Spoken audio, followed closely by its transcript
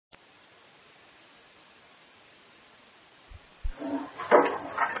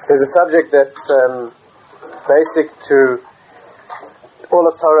There's a subject that's basic to all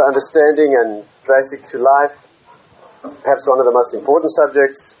of Torah understanding and basic to life, perhaps one of the most important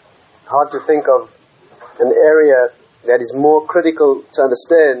subjects. Hard to think of an area that is more critical to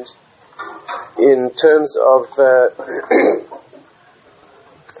understand in terms of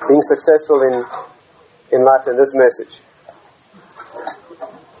being successful in life than this message.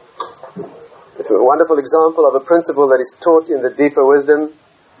 It's a wonderful example of a principle that is taught in the deeper wisdom,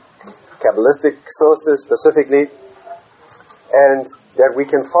 Kabbalistic sources specifically, and that we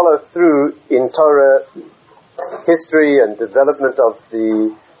can follow through in Torah history and development of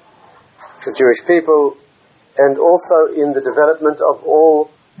the Jewish people, and also in the development of all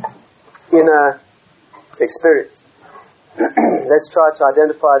inner experience. Let's try to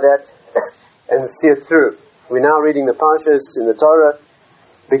identify that and see it through. We're now reading the Parshas in the Torah,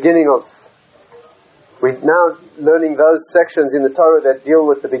 we're now learning those sections in the Torah that deal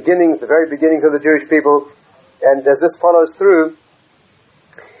with the beginnings, the very beginnings of the Jewish people, and as this follows through,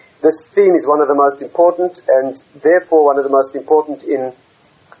 this theme is one of the most important, and therefore one of the most important in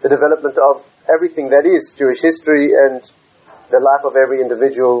the development of everything that is Jewish history and the life of every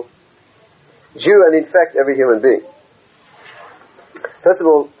individual Jew, and in fact every human being. First of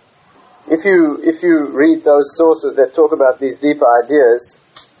all, if you read those sources that talk about these deeper ideas,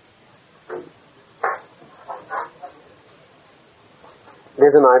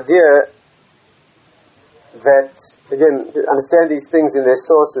 there's an idea that, again, to understand these things in their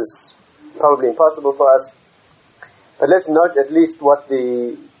source is probably impossible for us, but let's note at least what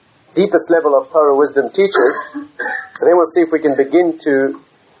the deepest level of Torah wisdom teaches, and then we'll see if we can begin to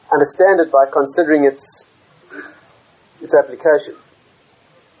understand it by considering its application.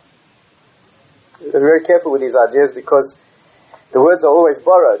 Be very careful with these ideas because the words are always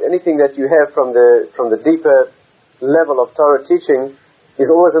borrowed. Anything that you have from the deeper level of Torah teaching is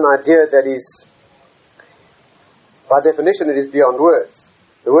always an idea that is, by definition, it is beyond words.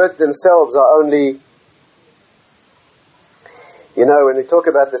 The words themselves are only, when we talk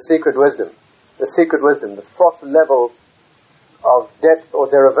about the secret wisdom, the fourth level of depth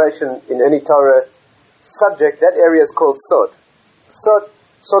or derivation in any Torah subject, that area is called Sod.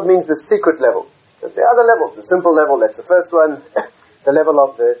 Sod means the secret level. But the other levels, the simple level, that's the first one. The level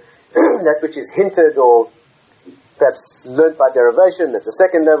of that which is hinted or perhaps learnt by derivation, that's the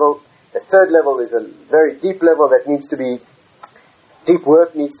second level. The third level is a very deep level that deep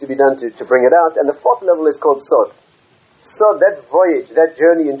work needs to be done to bring it out. And the fourth level is called Sod. Sod, that voyage, that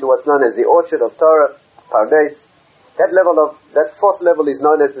journey into what's known as the orchard of Torah, Pardes, that fourth level is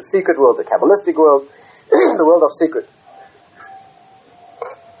known as the secret world, the Kabbalistic world, the world of secret.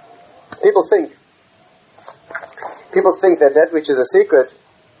 People think that which is a secret,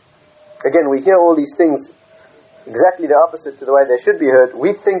 again, we hear all these things exactly the opposite to the way they should be heard.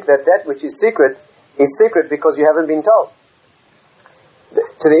 We think that which is secret because you haven't been told.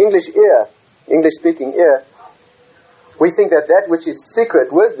 To the English-speaking ear, we think that which is secret,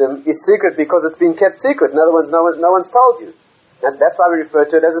 wisdom, is secret because it's been kept secret. In other words, no one's told you. And that's why we refer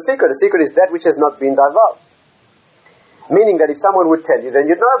to it as a secret. A secret is that which has not been divulged. Meaning that if someone would tell you, then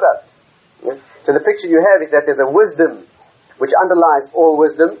you'd know about it. Yeah? So the picture you have is that there's a wisdom which underlies all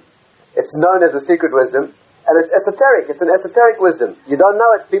wisdom. It's known as the secret wisdom. And it's esoteric. It's an esoteric wisdom. You don't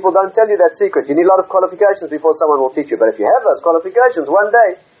know it. People don't tell you that secret. You need a lot of qualifications before someone will teach you. But if you have those qualifications, one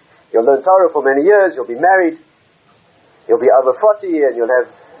day you'll learn Torah for many years. You'll be married. You'll be over 40 and you'll have...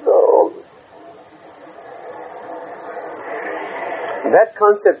 That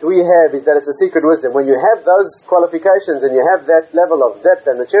concept we have is that it's a secret wisdom. When you have those qualifications and you have that level of depth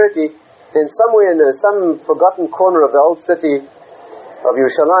and maturity, then somewhere in some forgotten corner of the old city of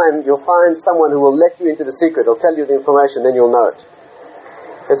Yerushalayim, you'll find someone who will let you into the secret. He'll tell you the information, then you'll know it.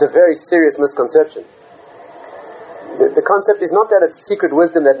 It's a very serious misconception. The concept is not that it's secret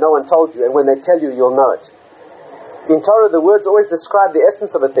wisdom that no one told you, and when they tell you, you'll know it. In Torah, the words always describe the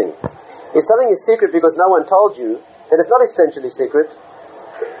essence of a thing. If something is secret because no one told you, then it's not essentially secret.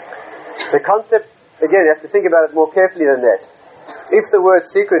 The concept, again, you have to think about it more carefully than that. If the word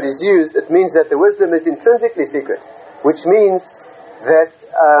secret is used, it means that the wisdom is intrinsically secret, which means that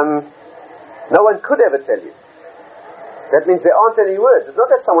no one could ever tell you. That means there aren't any words. It's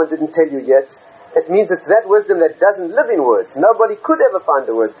not that someone didn't tell you yet. It means it's that wisdom that doesn't live in words. Nobody could ever find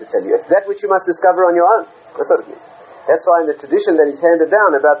the words to tell you. It's that which you must discover on your own. That's what it means. That's why in the tradition that is handed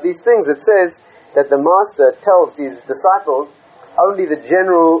down about these things, it says that the master tells his disciple only the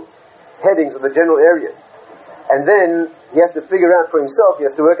general headings or the general areas. And then he has to figure out for himself, he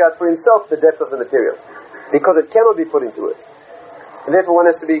has to work out for himself the depth of the material. Because it cannot be put into words. And therefore one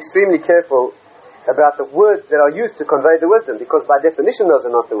has to be extremely careful about the words that are used to convey the wisdom, because by definition those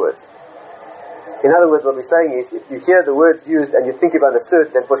are not the words. In other words, what we're saying is, if you hear the words used and you think you've understood,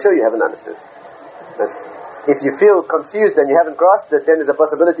 then for sure you haven't understood. But if you feel confused and you haven't grasped it, then there's a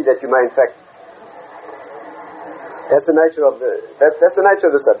possibility that you may in fact. That's the nature of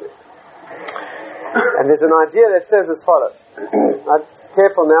the subject. And there's an idea that says as follows. I'm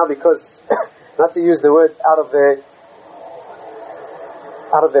careful now because not to use the words out of their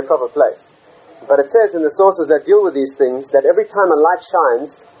proper place. But it says in the sources that deal with these things that every time a light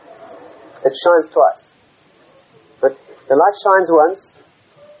shines, it shines twice. But the light shines once,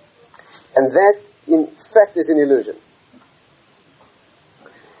 and that in fact is an illusion.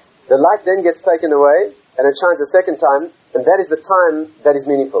 The light then gets taken away, and it shines a second time, and that is the time that is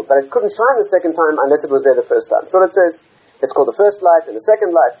meaningful. But it couldn't shine the second time unless it was there the first time. So it says, it's called the first light and the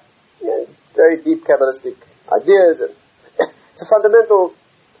second light. Very deep Kabbalistic ideas, and it's a fundamental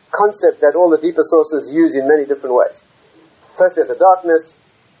concept that all the deeper sources use in many different ways. First there's a darkness.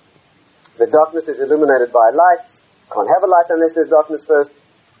 The darkness is illuminated by light. Can't have a light unless there's darkness first.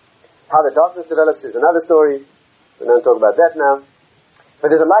 How the darkness develops is another story. We don't talk about that now. But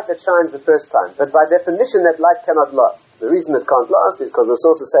there's a light that shines the first time. But by definition that light cannot last. The reason it can't last is because the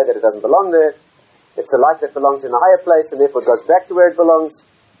sources say that it doesn't belong there. It's a light that belongs in a higher place and therefore it goes back to where it belongs.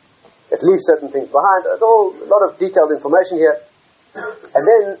 It leaves certain things behind. There's a lot of detailed information here. And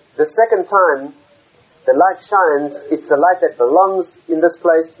then the second time the light shines, it's the light that belongs in this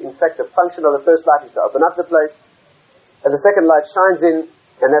place. In fact, the function of the first light is to open up the place. And the second light shines in,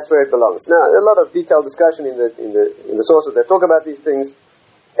 and that's where it belongs. Now, a lot of detailed discussion in the sources that talk about these things,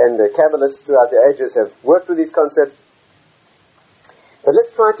 and the Kabbalists throughout the ages have worked with these concepts. But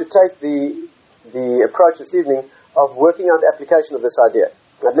let's try to take the approach this evening of working out the application of this idea.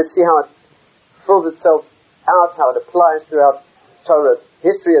 And let's see how it fills itself out, how it applies throughout Torah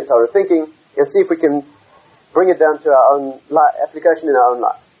history and Torah thinking, and see if we can bring it down to our own application in our own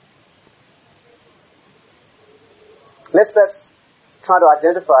lives. Let's perhaps try to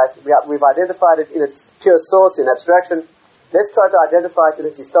identify it. We've identified it in its pure source, in abstraction. Let's try to identify it in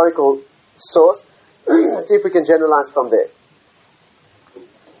its historical source, and see if we can generalize from there.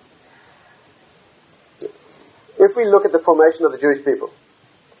 If we look at the formation of the Jewish people,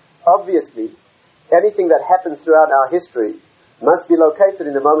 obviously, anything that happens throughout our history must be located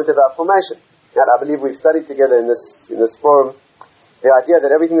in the moment of our formation. And I believe we've studied together in this forum the idea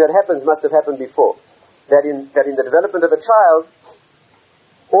that everything that happens must have happened before. That in the development of a child,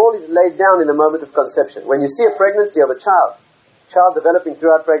 all is laid down in the moment of conception. When you see a pregnancy of a child developing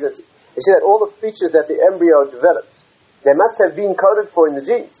throughout pregnancy, you see that all the features that the embryo develops, they must have been coded for in the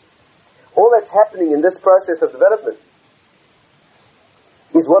genes. All that's happening in this process of development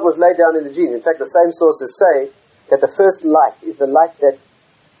is what was laid down in the gene. In fact, the same sources say that the first light is the light that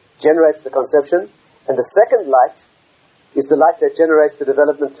generates the conception, and the second light is the light that generates the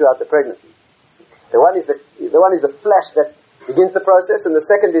development throughout the pregnancy. The one is the flash that begins the process, and the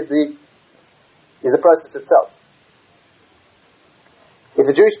second is the process itself. If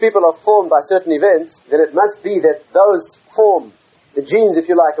the Jewish people are formed by certain events, then it must be that those form the genes, if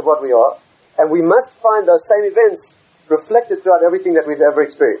you like, of what we are, and we must find those same events reflected throughout everything that we've ever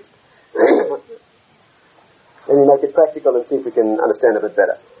experienced. Let me make it practical and see if we can understand a bit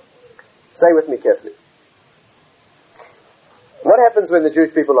better. Stay with me carefully. What happens when the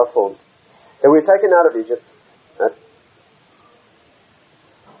Jewish people are formed? They were taken out of Egypt, right?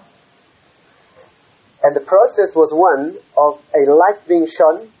 And the process was one of a light being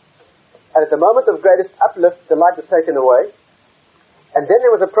shone, and at the moment of greatest uplift, the light was taken away, and then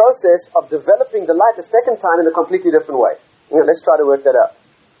there was a process of developing the light a second time in a completely different way. Let's try to work that out.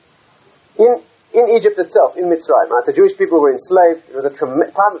 In Egypt itself, in Mitzrayim, right, the Jewish people were enslaved. It was a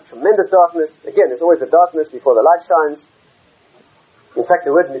time of tremendous darkness. Again, there's always the darkness before the light shines. In fact,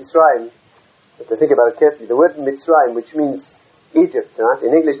 the word Mitzrayim, if you think about it carefully, the word Mitzrayim, which means Egypt, right?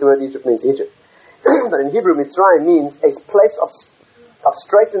 In English the word Egypt means Egypt. But in Hebrew, Mitzrayim means a place of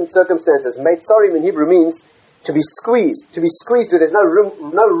straitened circumstances. Meitzorim in Hebrew means to be squeezed where there's no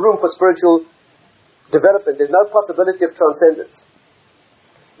room for spiritual development. There's no possibility of transcendence.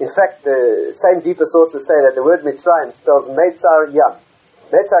 In fact, the same deeper sources say that the word Mitzrayim spells Meitzar Yam.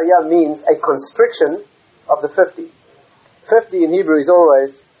 Meitzar Yam means a constriction of the 50. 50 in Hebrew is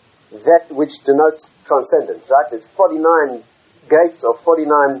always that which denotes transcendence, right? There's 49 gates or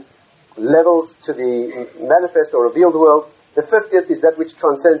 49 levels to the manifest or revealed world. The 50th is that which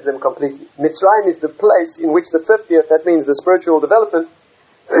transcends them completely. Mitzrayim is the place in which the 50th, that means the spiritual development.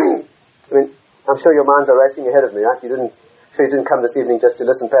 I mean, I'm sure your minds are racing ahead of me, right? You didn't come this evening just to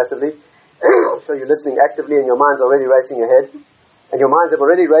listen passively. I'm sure you're listening actively and your mind's already racing ahead. And your minds have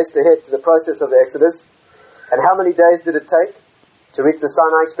already raced ahead to the process of the Exodus. And how many days did it take to reach the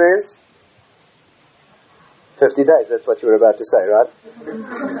Sinai experience? 50 days, that's what you were about to say, right?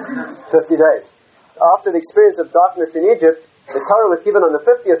 50 days. After the experience of darkness in Egypt, the Torah was given on the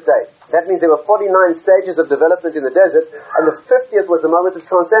 50th day. That means there were 49 stages of development in the desert, and the 50th was the moment of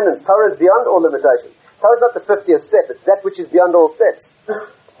transcendence. Torah is beyond all limitation. Torah is not the 50th step, it's that which is beyond all steps.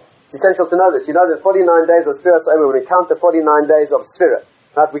 It's essential to know this. You know the 49 days of Sfiras Omer, when we count the 49 days of Sfira,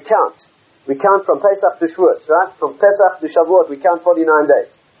 right? We count. We count from Pesach to Shavuot, right? From Pesach to Shavuot, we count 49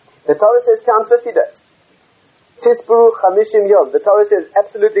 days. The Torah says count 50 days. Tisperu Chamishim Yom. The Torah says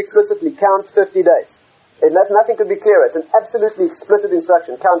absolutely explicitly count 50 days. And nothing could be clearer. It's an absolutely explicit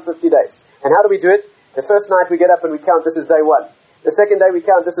instruction. Count 50 days. And how do we do it? The first night we get up and we count, this is day 1. The second day we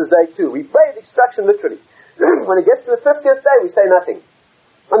count, this is day 2. We obey the instruction literally. When it gets to the 50th day, we say nothing.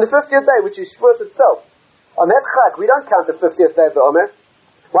 On the 50th day, which is Shavuot itself, on that Chag, we don't count the 50th day of the Omer.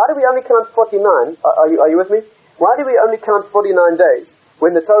 Why do we only count 49? Are you with me? Why do we only count 49 days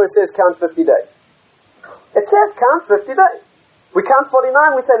when the Torah says count 50 days? It says count 50 days. We count 49,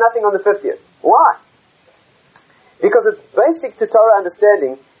 we say nothing on the 50th. Why? Because it's basic to Torah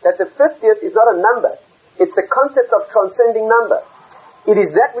understanding that the 50th is not a number. It's the concept of transcending number. It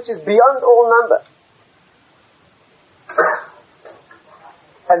is that which is beyond all number.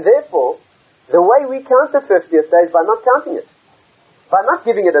 And therefore, the way we count the 50th day is by not counting it. By not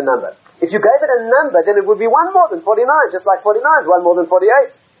giving it a number. If you gave it a number, then it would be one more than 49, just like 49 is one more than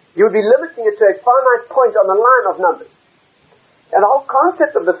 48. You would be limiting it to a finite point on the line of numbers. And the whole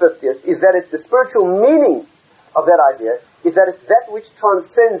concept of the 50th is that it's the spiritual meaning of that idea, is that it's that which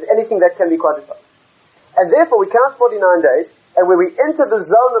transcends anything that can be quantified. And therefore we count 49 days, and when we enter the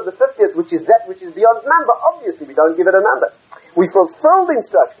zone of the 50th, which is that which is beyond number, obviously we don't give it a number. We fulfill the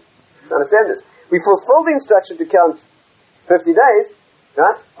instruction. Understand this? We fulfill the instruction to count 50 days,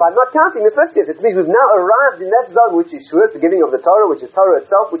 right, by not counting the 50th. It means we've now arrived in that zone which is Shavuot, the giving of the Torah, which is Torah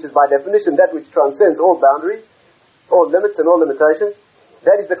itself, which is by definition that which transcends all boundaries, all limits and all limitations.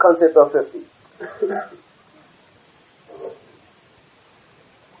 That is the concept of 50.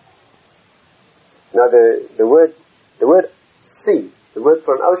 Now the word sea, the word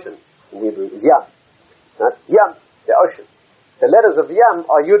for an ocean in Hebrew is Yam. Right? Yam, the ocean. The letters of Yam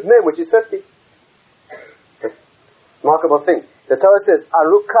are Yud Mem, which is 50. Remarkable thing. The Torah says,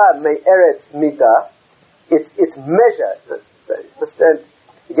 Aruka me eretz mida. It's measure. Understand?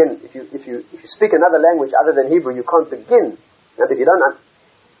 Again, if you speak another language other than Hebrew, you can't begin. And if you don't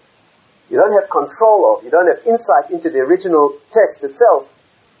have control of, you don't have insight into the original text itself,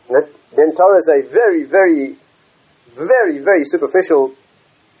 then Torah is a very, very, very, very superficial,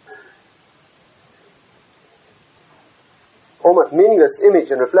 almost meaningless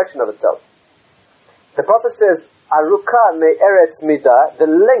image and reflection of itself. The Prophet says, Aruka me eretz mida, the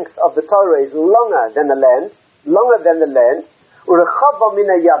length of the Torah is longer than the land, urechava min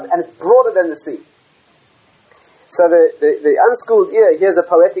hayam, and it's broader than the sea. So the unschooled ear hears a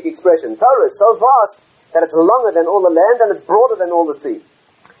poetic expression. Torah is so vast that it's longer than all the land and it's broader than all the sea.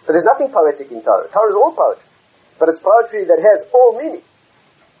 But there's nothing poetic in Torah. Torah is all poetry. But it's poetry that has all meaning.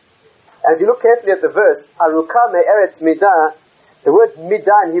 And if you look carefully at the verse, Aruka me eretz midah, the word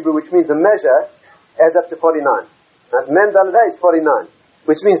midah in Hebrew, which means a measure, adds up to 49. Mem Dalada is 49.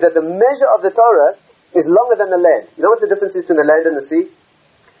 Which means that the measure of the Torah is longer than the land. You know what the difference is between the land and the sea?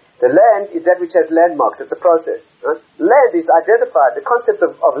 The land is that which has landmarks. It's a process. Right? Land is identified. The concept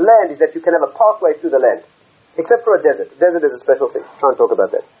of land is that you can have a pathway through the land. Except for a desert. Desert is a special thing. Try and talk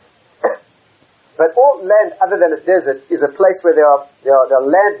about that. But all land other than a desert is a place where there are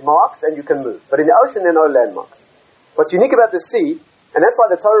landmarks and you can move. But in the ocean there are no landmarks. What's unique about the sea, and that's why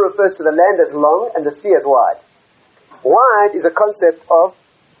the Torah refers to the land as long and the sea as wide. Wide is a concept that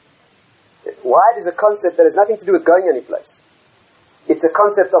has nothing to do with going any place. It's a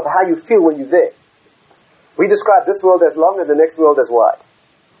concept of how you feel when you're there. We describe this world as long and the next world as wide.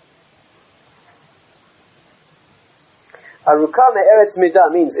 Aruka me eretz midah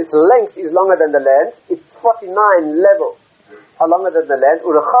means its length is longer than the land. Its 49 levels are longer than the land.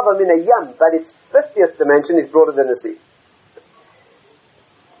 Urechava min hayam, but its 50th dimension is broader than the sea.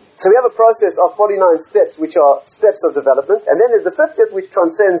 So we have a process of 49 steps, which are steps of development, and then there's the 50th, which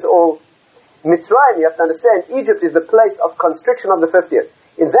transcends all. Mitzrayim, you have to understand, Egypt is the place of constriction of the 50th.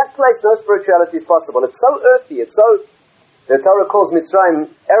 In that place, no spirituality is possible. It's so earthy. It's so. The Torah calls Mitzrayim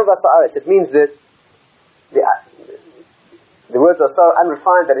Erva Sa'aretz. It means that the words are so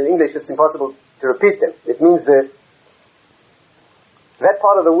unrefined that in English it's impossible to repeat them. It means that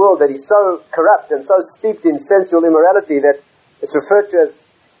part of the world that is so corrupt and so steeped in sensual immorality that it's referred to as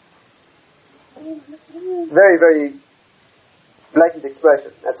very, very blatant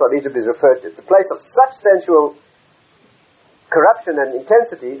expression. That's what Egypt is referred to. It's a place of such sensual corruption and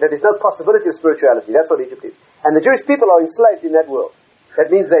intensity that there's no possibility of spirituality. That's what Egypt is. And the Jewish people are enslaved in that world.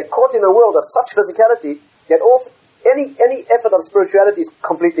 That means they're caught in a world of such physicality that also any effort of spirituality is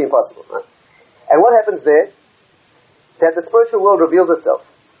completely impossible. Right? And what happens there? That the spiritual world reveals itself.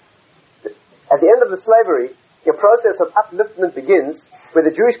 At the end of the slavery, a process of upliftment begins, where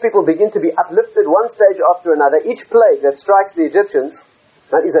the Jewish people begin to be uplifted one stage after another. Each plague that strikes the Egyptians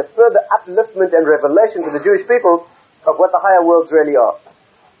is a further upliftment and revelation to the Jewish people of what the higher worlds really are.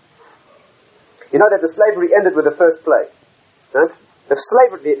 You know that the slavery ended with the first plague. Right? The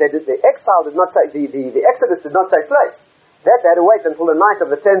slavery, the exile did not take, the exodus did not take place. That they had to wait until the night of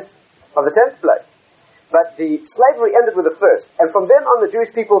the 10th plague. But the slavery ended with the first. And from then on, the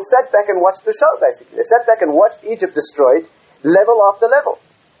Jewish people sat back and watched the show, basically. They sat back and watched Egypt destroyed, level after level.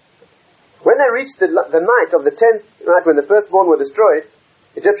 When they reached the night of the 10th, right, when the firstborn were destroyed,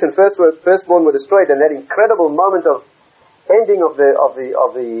 Egyptian firstborn were destroyed, and that incredible moment of ending of the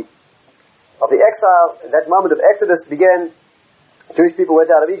exile, and that moment of exodus began. Jewish people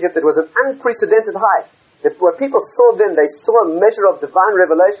went out of Egypt. It was an unprecedented high. What people saw then, they saw a measure of divine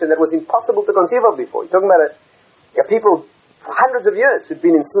revelation that was impossible to conceive of before. You're talking about a people for hundreds of years who'd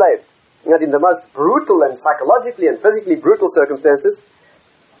been enslaved, in the most brutal and psychologically and physically brutal circumstances,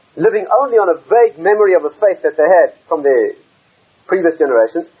 living only on a vague memory of a faith that they had from their previous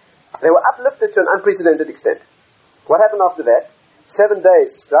generations. They were uplifted to an unprecedented extent. What happened after that? 7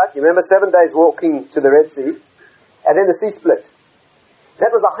 days, right? You remember 7 days walking to the Red Sea, and then the sea split. That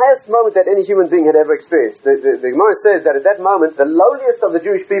was the highest moment that any human being had ever experienced. The Gemara says that at that moment, the lowliest of the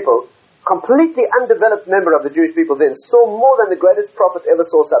Jewish people, completely undeveloped member of the Jewish people then, saw more than the greatest prophet ever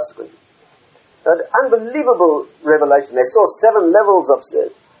saw subsequently. An unbelievable revelation. They saw 7 levels of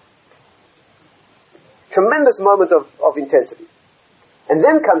tremendous moment of intensity. And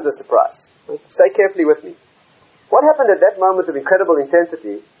then comes the surprise. Stay carefully with me. What happened at that moment of incredible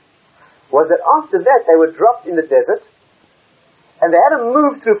intensity was that after that they were dropped in the desert, and they had to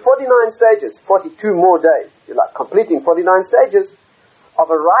move through 49 stages, 42 more days, if you like, completing 49 stages of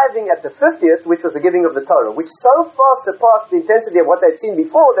arriving at the 50th, which was the giving of the Torah, which so far surpassed the intensity of what they'd seen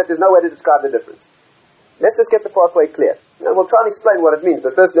before that there's no way to describe the difference. Let's just get the pathway clear. And we'll try and explain what it means,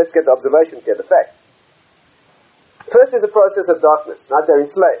 but first let's get the observation clear, the facts. First is a process of darkness, right? They're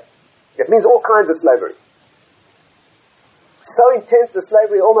enslaved. It means all kinds of slavery. So intense the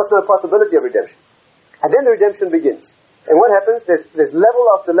slavery, almost no possibility of redemption. And then the redemption begins. And what happens? There's level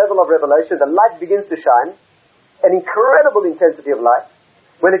after level of revelation. The light begins to shine. An incredible intensity of light.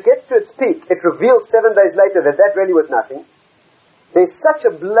 When it gets to its peak, it reveals 7 days later that really was nothing. There's such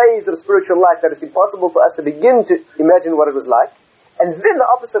a blaze of spiritual light that it's impossible for us to begin to imagine what it was like. And then the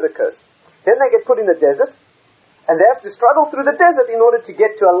opposite occurs. Then they get put in the desert. And they have to struggle through the desert in order to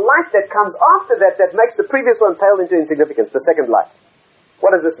get to a light that comes after that makes the previous one pale into insignificance, the second light.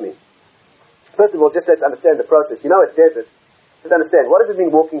 What does this mean? First of all, just let's understand the process. You know, a desert, let's understand, what does it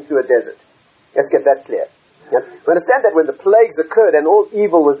mean walking through a desert? Let's get that clear. Yeah? We understand that when the plagues occurred and all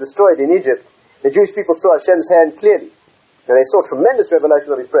evil was destroyed in Egypt, the Jewish people saw Hashem's hand clearly. And they saw tremendous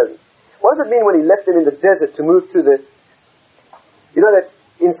revelation of His presence. What does it mean when He left them in the desert to move through the... You know that,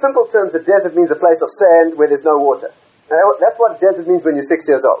 in simple terms, the desert means a place of sand where there's no water. Now, that's what desert means when you're 6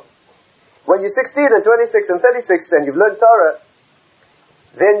 years old. When you're 16 and 26 and 36 and you've learned Torah,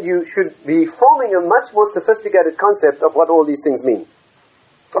 then you should be forming a much more sophisticated concept of what all these things mean.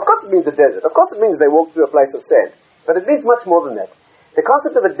 Of course it means a desert. Of course it means they walk through a place of sand. But it means much more than that. The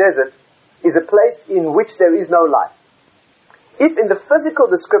concept of a desert is a place in which there is no life. If in the physical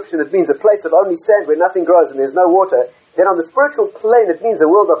description it means a place of only sand where nothing grows and there's no water, then on the spiritual plane it means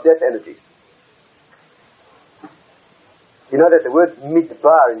a world of death energies. You know that the word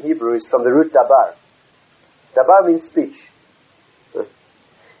midbar in Hebrew is from the root dabar. Dabar means speech.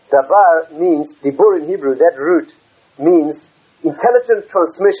 Dabar means, dibur in Hebrew, that root means intelligent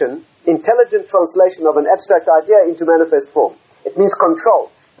transmission, intelligent translation of an abstract idea into manifest form. It means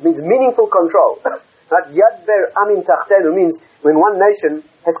control. It means meaningful control. Yad ber amin tachtenu means when one nation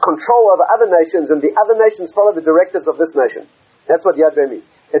has control over other nations and the other nations follow the directives of this nation. That's what Yad ber means.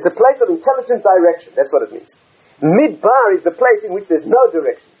 It's a place of intelligent direction. That's what it means. Midbar is the place in which there's no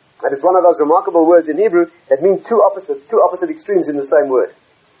direction. And it's one of those remarkable words in Hebrew that mean two opposite extremes in the same word.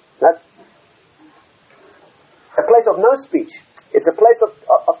 Right? A place of no speech. It's a place of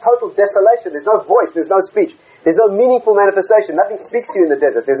total desolation. There's no voice. There's no speech. There's no meaningful manifestation. Nothing speaks to you in the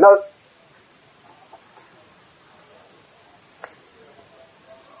desert. There's no...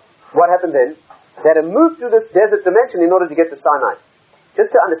 What happened then? They had to move through this desert dimension in order to get to Sinai.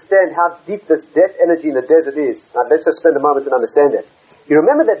 just to understand how deep this death energy in the desert is. Now, let's just spend a moment and understand that. You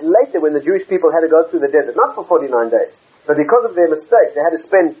remember that later when the Jewish people had to go through the desert, not for 49 days, but because of their mistake, they had to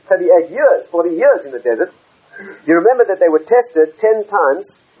spend 38 years, 40 years in the desert. You remember that they were tested 10 times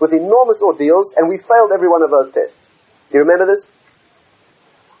with enormous ordeals, and we failed every one of those tests. Do you remember this?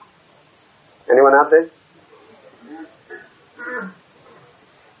 Anyone out there?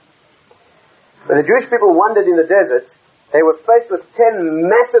 When the Jewish people wandered in the desert, they were faced with 10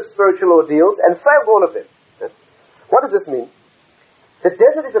 massive spiritual ordeals and failed all of them. What does this mean? The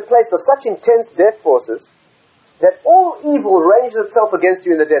desert is a place of such intense death forces that all evil ranges itself against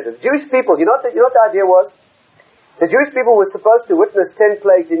you in the desert. The Jewish people, you know what the idea was? The Jewish people were supposed to witness 10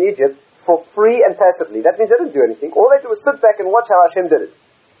 plagues in Egypt for free and passively. That means they didn't do anything. All they did was sit back and watch how Hashem did it.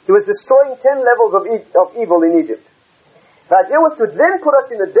 He was destroying 10 levels of evil in Egypt. The idea was to then put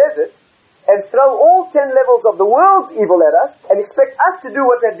us in the desert and throw all 10 levels of the world's evil at us and expect us to do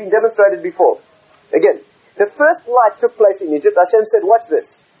what had been demonstrated before. Again, the first light took place in Egypt. Hashem said, watch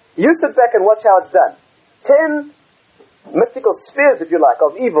this. You sit back and watch how it's done. 10 mystical spheres, if you like,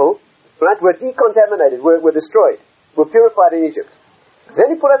 of evil, right, were decontaminated, were destroyed, were purified in Egypt. Then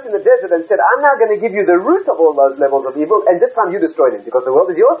he put us in the desert and said, I'm now going to give you the root of all those levels of evil, and this time you destroy them, because the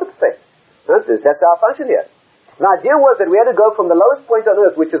world is yours to perfect. Right? That's our function here. The idea was that we had to go from the lowest point on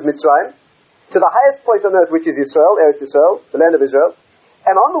earth, which is Mitzrayim, to the highest point on earth, which is Israel, Eretz Israel, the land of Israel.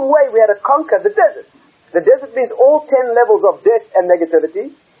 And on the way, we had to conquer the desert. The desert means all 10 levels of death and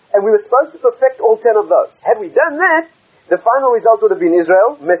negativity, and we were supposed to perfect all 10 of those. Had we done that, the final result would have been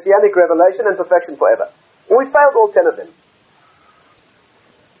Israel, messianic revelation, and perfection forever. And we failed all 10 of them.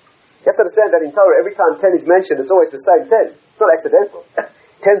 You have to understand that in Torah, every time 10 is mentioned, it's always the same 10. It's not accidental. 10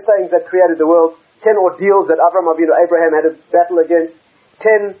 sayings that created the world, 10 ordeals that Abraham had to battle against,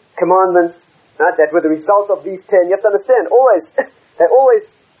 10 commandments, right, that were the result of these 10. You have to understand, they're always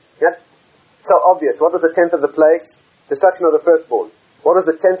so obvious. What was the 10th of the plagues? Destruction of the firstborn. What was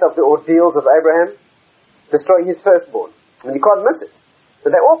the 10th of the ordeals of Abraham? Destroying his firstborn. And you can't miss it.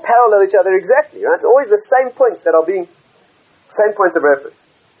 But they all parallel each other exactly, right? It's always the same points that are being, same points of reference.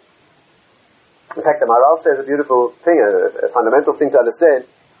 In fact, the Maharal says a beautiful thing, a fundamental thing to understand.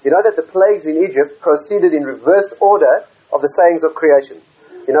 You know that the plagues in Egypt proceeded in reverse order of the sayings of creation.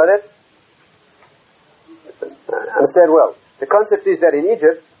 You know that? Understand well. The concept is that in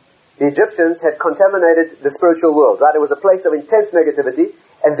Egypt, the Egyptians had contaminated the spiritual world, right? It was a place of intense negativity,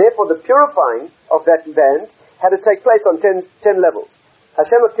 and therefore the purifying of that land had to take place on 10 levels.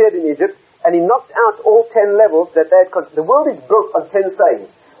 Hashem appeared in Egypt, and he knocked out all 10 levels that they had. The world is built on 10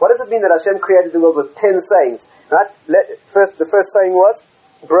 sayings. What does it mean that Hashem created the world with 10 sayings? Right? The first saying was,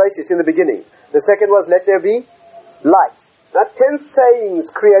 Bereshis, in the beginning. The second was, let there be light. Now, 10 sayings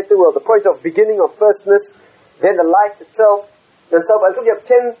create the world. The point of beginning, of firstness, then the light itself, and so on. Until you have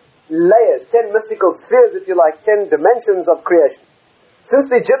 10 layers, 10 mystical spheres, if you like, 10 dimensions of creation. Since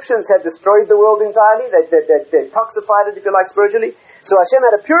the Egyptians had destroyed the world entirely, they toxified it, if you like, spiritually, so Hashem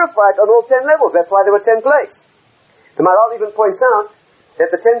had to purify it on all 10 levels. That's why there were 10 plagues. The Maharal even points out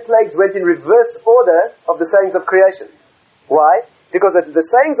that the 10 plagues went in reverse order of the sayings of creation. Why? Because the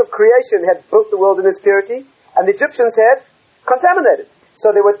sayings of creation had built the world in its purity, and the Egyptians had contaminated.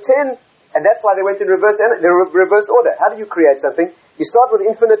 So there were 10, and that's why they went in reverse order. How do you create something? You start with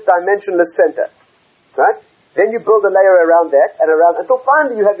infinite dimensionless center, right? Then you build a layer around that, and around, until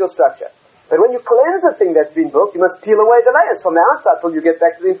finally you have your structure. But when you cleanse a thing that's been built, you must peel away the layers from the outside till you get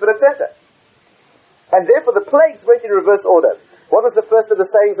back to the infinite center. And therefore the plagues went in reverse order. What was the first of the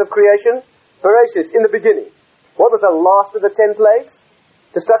sayings of creation? Bereshis, in the beginning. What was the last of the 10 plagues?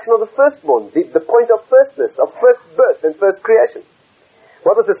 Destruction of the firstborn, the point of firstness, of first birth and first creation.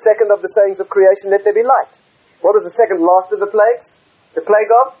 What was the second of the sayings of creation? Let there be light. What was the second last of the plagues? The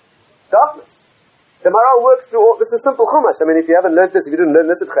plague of darkness. The Maharal works through all, this is simple Chumash. I mean, if you haven't learned this, if you didn't learn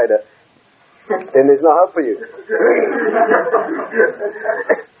this at Cheder, then there's no hope for you.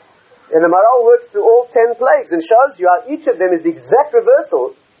 And the Maharal works through all 10 plagues and shows you how each of them is the exact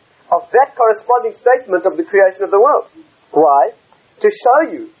reversal of that corresponding statement of the creation of the world. Why? To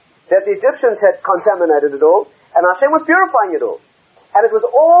show you that the Egyptians had contaminated it all, and Hashem was purifying it all. And it was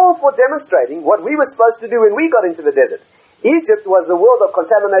all for demonstrating what we were supposed to do when we got into the desert. Egypt was the world of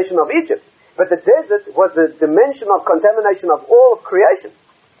contamination of Egypt, but the desert was the dimension of contamination of all of creation.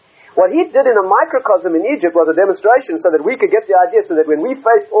 What he did in a microcosm in Egypt was a demonstration so that we could get the idea, so that when we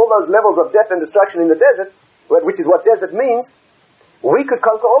faced all those levels of death and destruction in the desert, which is what desert means, we could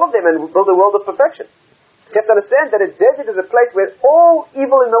conquer all of them and build a world of perfection. So you have to understand that a desert is a place where all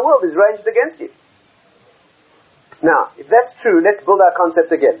evil in the world is ranged against you. Now, if that's true, let's build our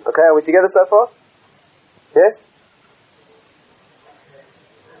concept again. Okay, are we together so far? Yes?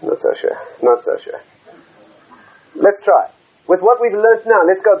 Not so sure. Not so sure. Let's try. With what we've learned now,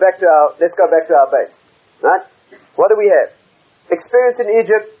 let's go back to our base. Right? What do we have? Experience in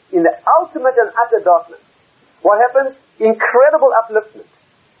Egypt in the ultimate and utter darkness. What happens? Incredible upliftment.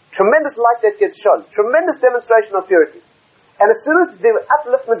 Tremendous light that gets shone. Tremendous demonstration of purity. And as soon as the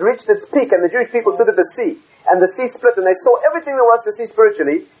upliftment reached its peak and the Jewish people stood at the sea, and the sea split and they saw everything there was to see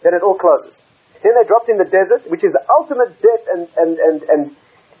spiritually, then it all closes. Then they dropped in the desert, which is the ultimate depth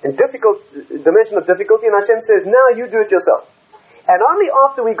and difficult dimension of difficulty, and Hashem says, now you do it yourself. And only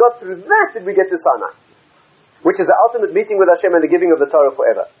after we got through that did we get to Sinai, which is the ultimate meeting with Hashem and the giving of the Torah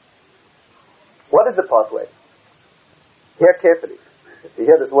forever. What is the pathway? Hear carefully. You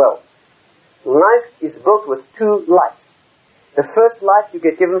hear this well. Life is built with two lights. The first light you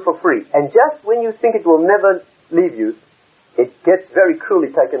get given for free, and just when you think it will never leave you, it gets very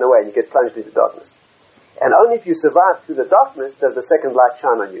cruelly taken away and you get plunged into darkness. And only if you survive through the darkness does the second light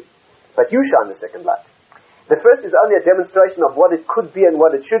shine on you. But you shine the second light. The first is only a demonstration of what it could be and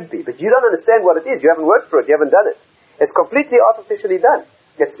what it should be. But you don't understand what it is. You haven't worked for it. You haven't done it. It's completely artificially done.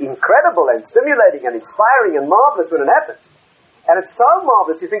 It's incredible and stimulating and inspiring and marvelous when it happens. And it's so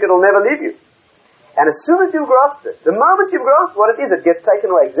marvelous you think it'll never leave you. And as soon as you've grasped it, the moment you've grasped what it is, it gets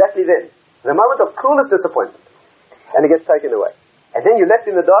taken away exactly then. The moment of cruelest disappointment. And it gets taken away. And then you're left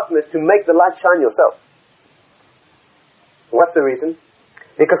in the darkness to make the light shine yourself. What's the reason?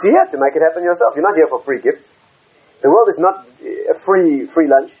 Because you have to make it happen yourself. You're not here for free gifts. The world is not a free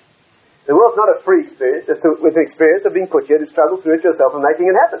lunch. The world's not a free experience. It's an experience of being put here to struggle through it yourself and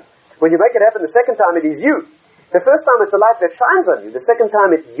making it happen. When you make it happen the second time, it is you. The first time it's a light that shines on you. The second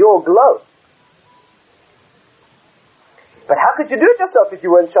time it's your glow. But how could you do it yourself if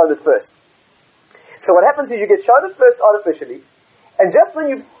you weren't shown it first? So what happens is you get shown it first artificially, and just when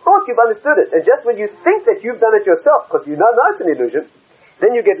you thought you've understood it, and just when you think that you've done it yourself, because you know it's an illusion,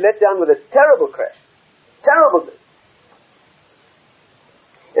 then you get let down with a terrible crash. Terrible.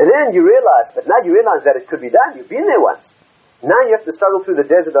 And then you realize, but now you realize that it could be done. You've been there once. Now you have to struggle through the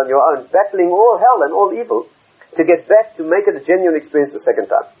desert on your own, battling all hell and all evil, to get back to make it a genuine experience the second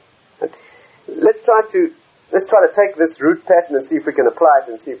time. Let's try to take this root pattern and see if we can apply it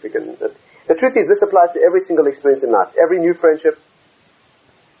and see if we can... The truth is, this applies to every single experience in life. Every new friendship,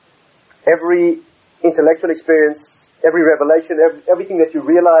 every intellectual experience, every revelation, everything that you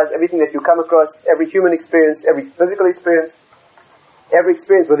realize, everything that you come across, every human experience, every physical experience, every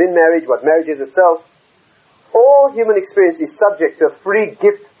experience within marriage, what marriage is itself. All human experience is subject to a free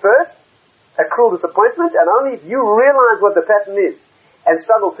gift first, a cruel disappointment, and only if you realize what the pattern is and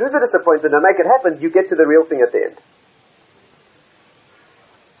struggle through the disappointment and make it happen, you get to the real thing at the end.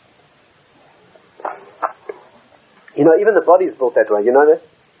 You know, even the body is built that way, you know that?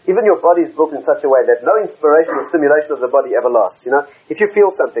 Even your body is built in such a way that no inspiration or stimulation of the body ever lasts, you know? If you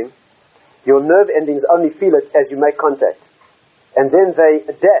feel something, your nerve endings only feel it as you make contact. And then they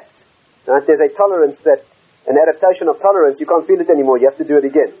adapt. Right? There's a tolerance an adaptation of tolerance, you can't feel it anymore, you have to do it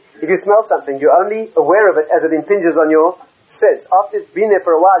again. If you smell something, you're only aware of it as it impinges on your sense. After it's been there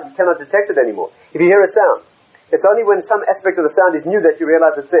for a while, you cannot detect it anymore. If you hear a sound, it's only when some aspect of the sound is new that you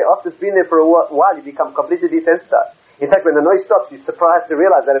realize it's there. After it's been there for a while, you become completely desensitized. In fact, when the noise stops, you're surprised to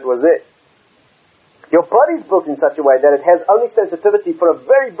realize that it was there. Your body's built in such a way that it has only sensitivity for a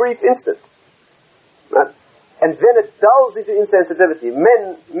very brief instant. Right? And then it dulls into insensitivity.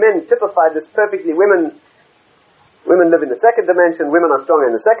 Men typify this perfectly. Women live in the second dimension. Women are stronger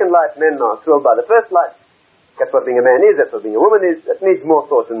in the second light. Men are thrilled by the first light. That's what being a man is. That's what being a woman is. That needs more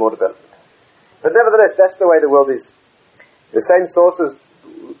thought and more development. But nevertheless, that's the way the world is. The same sources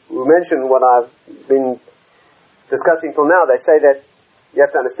who mention what I've been discussing till now, they say that you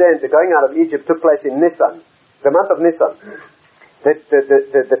have to understand the going out of Egypt took place in Nisan, the month of Nisan.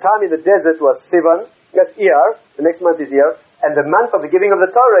 The time in the desert was Sivan, that's Iyar, the next month is Iyar, and the month of the giving of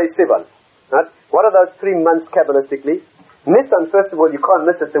the Torah is Sivan. Right? What are those 3 months Kabbalistically? Nisan, first of all, you can't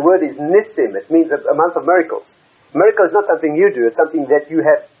miss it. The word is Nisim. It means a month of miracles. Miracle is not something you do. It's something that you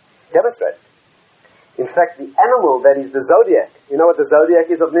have demonstrated. In fact, the animal that is the zodiac, you know what the zodiac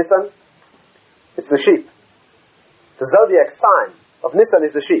is of Nisan? It's the sheep. The zodiac sign of Nisan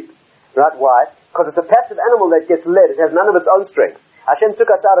is the sheep. Right? Why? Because it's a passive animal that gets led. It has none of its own strength. Hashem took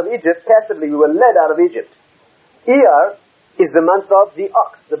us out of Egypt passively. We were led out of Egypt. Iyar is the month of the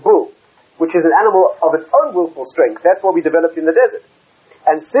ox, the bull, which is an animal of its own willful strength. That's what we developed in the desert.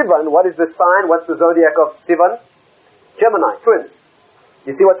 And Sivan, what is the sign? What's the zodiac of Sivan? Gemini, twins.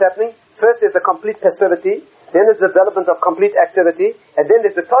 You see what's happening? First there's the complete passivity, then there's the development of complete activity, and then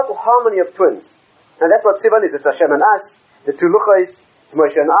there's the total harmony of twins. And that's what Sivan is. It's Hashem and us, the two Luchos, it's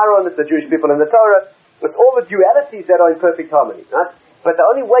Moshe and Aaron, it's the Jewish people in the Torah. It's all the dualities that are in perfect harmony. Right? But the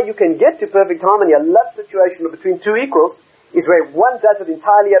only way you can get to perfect harmony, a love situation between two equals, is where one does it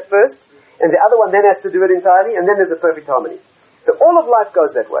entirely at first, and the other one then has to do it entirely, and then there's a perfect harmony. So all of life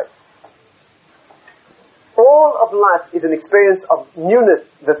goes that way. All of life is an experience of newness,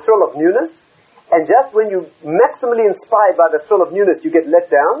 the thrill of newness, and just when you're maximally inspired by the thrill of newness, you get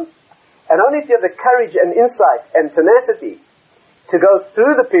let down, and only if you have the courage and insight and tenacity to go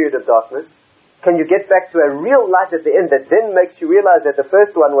through the period of darkness, can you get back to a real light at the end that then makes you realize that the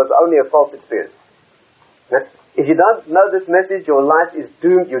first one was only a false experience. Now, if you don't know this message, your life is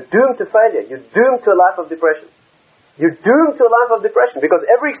doomed. You're doomed to failure. You're doomed to a life of depression. You're doomed to a life of depression because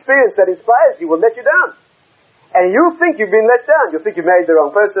every experience that inspires you will let you down. And you'll think you've been let down. You'll think you married the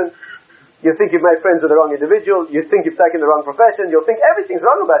wrong person. You'll think you've made friends with the wrong individual. You think you've taken the wrong profession. You'll think everything's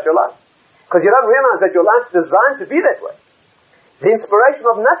wrong about your life. Because you don't realize that your life's designed to be that way. The inspiration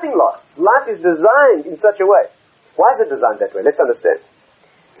of nothing lasts. Life is designed in such a way. Why is it designed that way? Let's understand.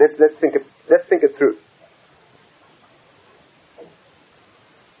 Let's think it through.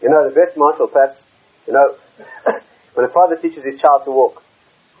 You know, the best martial, perhaps, when a father teaches his child to walk,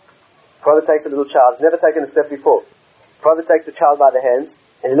 father takes a little child, he's never taken a step before. Father takes the child by the hands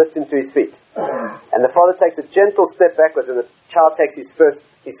and he lifts him to his feet. And the father takes a gentle step backwards and the child takes his first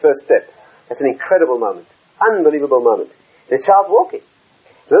step. That's an incredible moment. Unbelievable moment. The child's walking.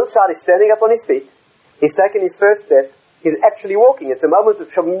 The little child is standing up on his feet. He's taken his first step. He's actually walking. It's a moment of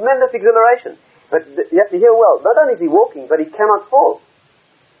tremendous exhilaration. But you have to hear well. Not only is he walking, but he cannot fall.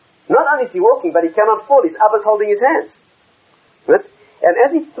 Not only is he walking, but he cannot fall. His Abba's holding his hands. Right? And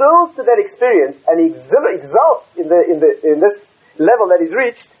as he thrills to that experience and he exalts in this level that he's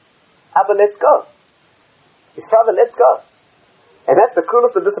reached, Abba lets go. His father lets go. And that's the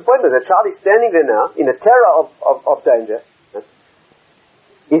cruelest of disappointment. The child is standing there now in a terror of danger. Right?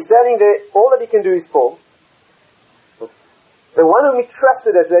 He's standing there. All that he can do is fall. The one whom he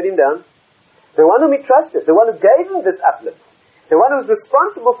trusted has let him down. The one whom he trusted, the one who gave him this uplift, the one who's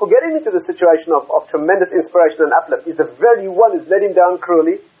responsible for getting into the situation of tremendous inspiration and uplift is the very one who's let him down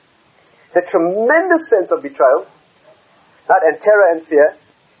cruelly. The tremendous sense of betrayal, right, and terror and fear.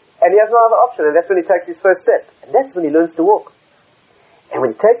 And he has no other option, and that's when he takes his first step. And that's when he learns to walk. And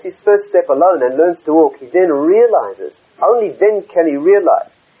when he takes his first step alone and learns to walk, he then realizes, only then can he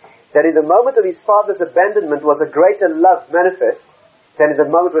realize, that in the moment of his father's abandonment was a greater love manifest than in the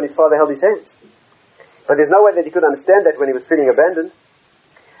moment when his father held his hands. But there's no way that he could understand that when he was feeling abandoned.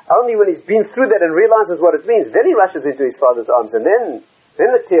 Only when he's been through that and realizes what it means, then he rushes into his father's arms, and then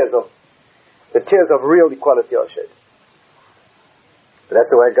the tears of real equality are shed. But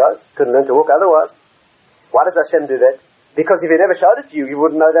that's the way it goes. Couldn't learn to walk otherwise. Why does Hashem do that? Because if he never showed it to you, you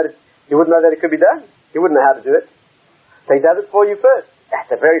wouldn't know that it could be done. You wouldn't know how to do it. So he does it for you first.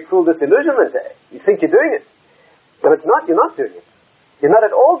 That's a very cruel disillusionment. You think you're doing it. But it's not. You're not doing it. You're not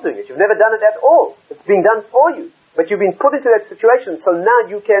at all doing it. You've never done it at all. It's being done for you. But you've been put into that situation, so now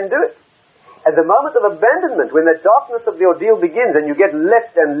you can do it. At the moment of abandonment, when the darkness of the ordeal begins and you get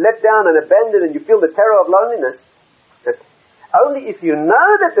left and let down and abandoned and you feel the terror of loneliness, that only if you know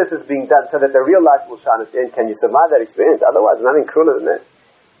that this is being done so that the real light will shine at the end can you survive that experience. Otherwise, nothing crueler than that.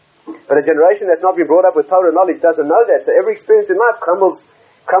 But a generation that's not been brought up with Torah knowledge doesn't know that. So every experience in life crumbles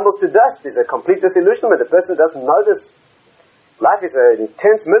to dust. Is a complete disillusionment. The person who doesn't know this, life is an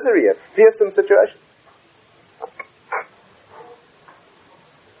intense misery, a fearsome situation.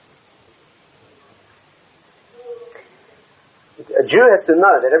 A Jew has to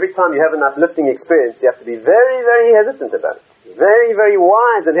know that every time you have an uplifting experience, you have to be very, very hesitant about it. Very, very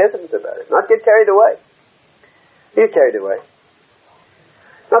wise and hesitant about it. Not get carried away. Get carried away.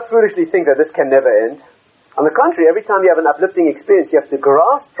 Not foolishly think that this can never end. On the contrary, every time you have an uplifting experience, you have to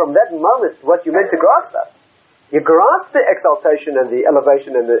grasp from that moment what you meant to grasp at. You grasp the exaltation and the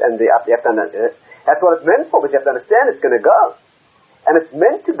elevation and the up. You have to understand. That's what it's meant for, but you have to understand it's going to go. And it's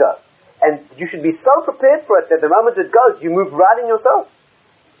meant to go. And you should be so prepared for it that the moment it goes, you move right in yourself.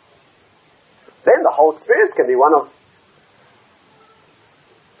 Then the whole experience can be one of...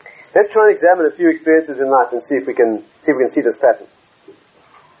 Let's try and examine a few experiences in life and see if we can see this pattern.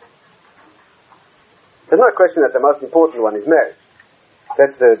 There's no question that the most important one is marriage.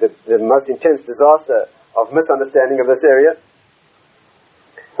 That's the most intense disaster of misunderstanding of this area.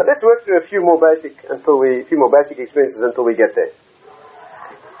 But let's work through a few more basic experiences until we get there.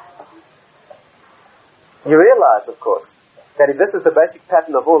 You realize, of course, that if this is the basic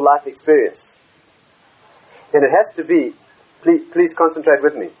pattern of all life experience, then it has to be, please concentrate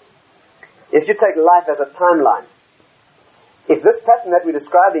with me. If you take life as a timeline, if this pattern that we're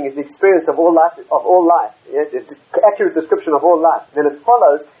describing is the experience of all life, yes, it's an accurate description of all life, then it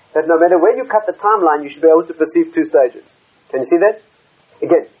follows that no matter where you cut the timeline, you should be able to perceive two stages. Can you see that?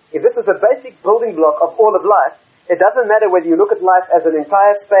 Again, if this is a basic building block of all of life, it doesn't matter whether you look at life as an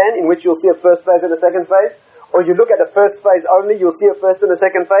entire span in which you'll see a first phase and a second phase, or you look at a first phase only, you'll see a first and a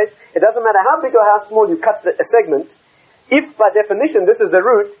second phase. It doesn't matter how big or how small you cut a segment. If by definition this is the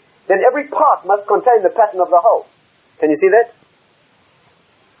root, then every part must contain the pattern of the whole. Can you see that?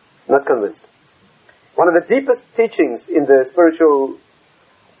 Not convinced. One of the deepest teachings in the spiritual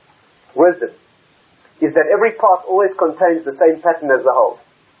wisdom is that every part always contains the same pattern as the whole.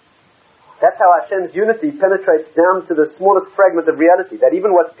 That's how Hashem's unity penetrates down to the smallest fragment of reality. That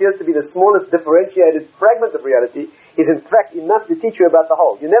even what appears to be the smallest differentiated fragment of reality is in fact enough to teach you about the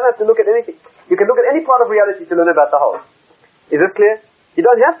whole. You never have to look at anything. You can look at any part of reality to learn about the whole. Is this clear? You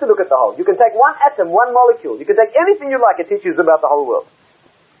don't have to look at the whole. You can take one atom, one molecule. You can take anything you like. It teaches you about the whole world.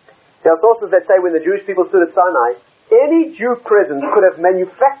 There are sources that say when the Jewish people stood at Sinai, any Jew present could have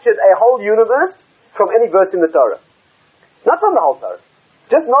manufactured a whole universe from any verse in the Torah. Not from the whole Torah.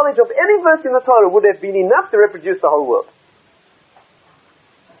 Just knowledge of any verse in the Torah would have been enough to reproduce the whole world.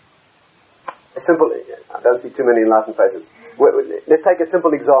 A simple, I don't see too many enlightened faces. Let's take a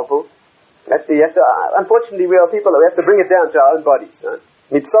simple example. Unfortunately, we are people, we have to bring it down to our own bodies.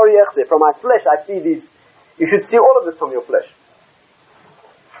 From my flesh, I see these. You should see all of this from your flesh.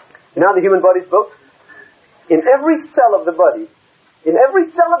 You know how the human body is built? In every cell of the body, there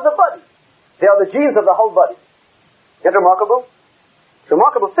are the genes of the whole body. Isn't that remarkable? It's a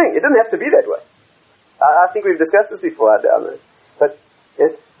remarkable thing. It didn't have to be that way. I think we've discussed this before. But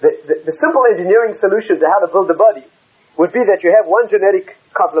the simple engineering solution to how to build the body would be that you have one genetic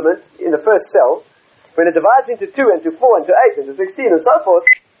complement in the first cell. When it divides into 2, into 4, into 8, into 16, and so forth,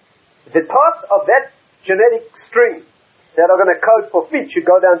 the parts of that genetic string that are going to code for feet should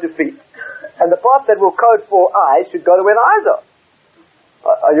go down to feet. And the part that will code for eyes should go to where the eyes are.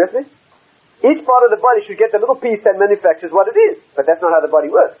 Are you with me? Each part of the body should get the little piece that manufactures what it is. But that's not how the body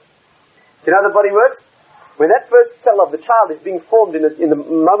works. Do you know how the body works? When that first cell of the child is being formed in the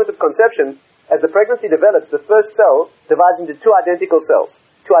moment of conception, as the pregnancy develops, the first cell divides into 2 identical cells.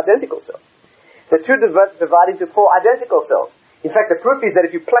 2 identical cells. The 2 divide into 4 identical cells. In fact, the proof is that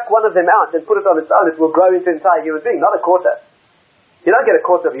if you pluck one of them out and put it on its own, it will grow into an entire human being, not a quarter. You don't get a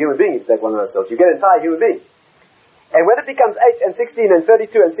quarter of a human being if you take one of those cells. You get an entire human being. And when it becomes 8 and 16 and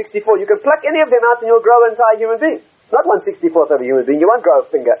 32 and 64, you can pluck any of them out and you'll grow an entire human being. Not 1/64th of a human being. You won't grow a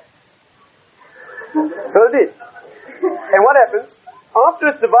finger. So it is. And what happens? After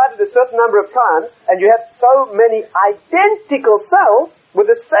it's divided a certain number of times, and you have so many identical cells with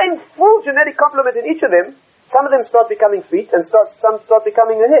the same full genetic complement in each of them, some of them start becoming feet and some start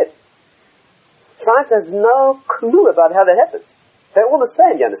becoming a head. Science has no clue about how that happens. They're all the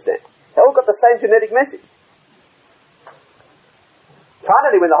same, you understand? They all got the same genetic message.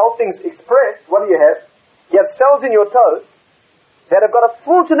 Finally, when the whole thing's expressed, what do you have? You have cells in your toes that have got a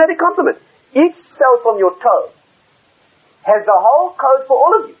full genetic complement. Each cell from your toe has the whole code for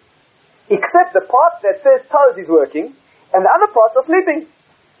all of you, except the part that says toes is working, and the other parts are sleeping.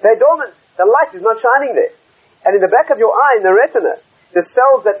 They're dormant. The light is not shining there. And in the back of your eye, in the retina, the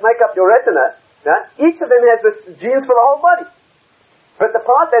cells that make up your retina, each of them has the genes for the whole body. But the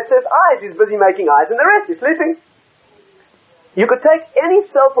part that says eyes is busy making eyes, and the rest is sleeping. You could take any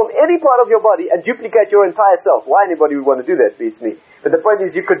cell from any part of your body and duplicate your entire self. Why anybody would want to do that beats me. But the point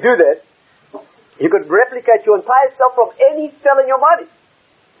is, you could do that. You could replicate your entire self from any cell in your body.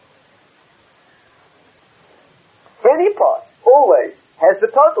 Any part always has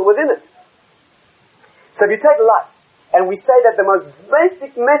the total within it. So if you take life, and we say that the most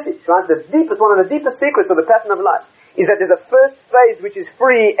basic message, right, one of the deepest secrets of the pattern of life, is that there's a first phase which is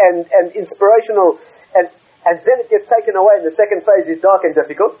free and inspirational, and then it gets taken away and the second phase is dark and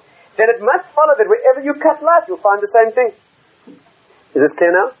difficult, then it must follow that wherever you cut life, you'll find the same thing. Is this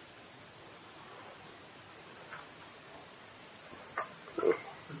clear now?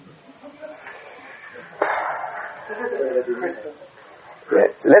 Yeah.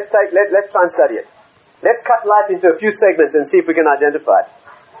 So let's try and study it. Let's cut life into a few segments and see if we can identify it.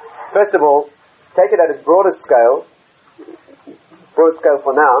 First of all, take it at its broad scale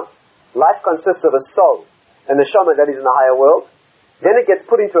for now. Life consists of a soul and the neshama that is in the higher world. Then it gets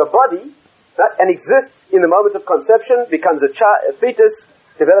put into a body, right, and exists in the moment of conception, becomes a fetus,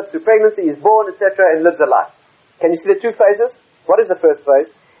 develops through pregnancy, is born, etc., and lives a life. Can you see the 2 phases? What is the first phase?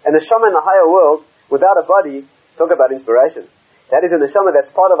 And the neshama in the higher world, without a body, talk about inspiration. That is a neshama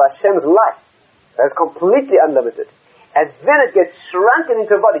that's part of Hashem's light. That's completely unlimited. And then it gets shrunken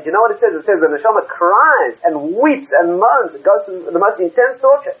into a body. Do you know what it says? It says the neshama cries and weeps and moans. It goes through the most intense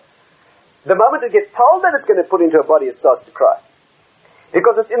torture. The moment it gets told that it's going to put into a body, it starts to cry.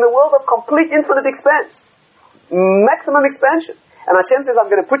 Because it's in the world of complete infinite expanse. Maximum expansion. And Hashem says, I'm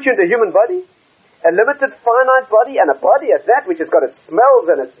going to put you into a human body, a limited, finite body, and a body at that which has got its smells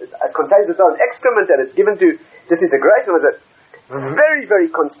and it contains its own excrement and it's given to disintegration. It was a very,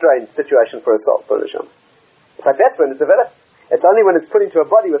 very constrained situation for a soul, for a neshama. But that's when it develops. It's only when it's put into a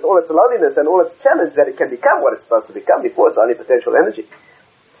body with all its lowliness and all its challenge that it can become what it's supposed to become. Before, it's only potential energy.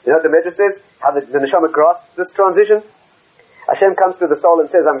 You know what the Medrash says? How the neshama grasps this transition? Hashem comes to the soul and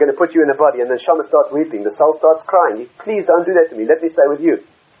says, I'm going to put you in a body, and the neshama starts weeping. The soul starts crying. Please don't do that to me. Let me stay with you.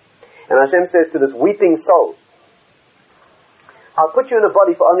 And Hashem says to this weeping soul, I'll put you in a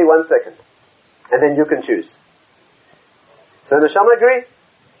body for only 1 second, and then you can choose. So the neshama agrees.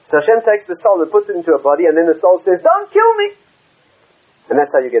 So Hashem takes the soul and puts it into a body, and then the soul says, don't kill me! And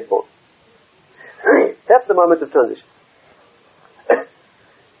that's how you get born. That's the moment of transition.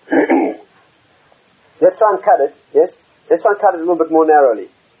 Let's try and cut it, yes? Let's try and cut it a little bit more narrowly.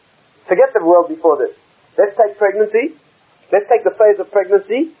 Forget the world before this. Let's take pregnancy. Let's take the phase of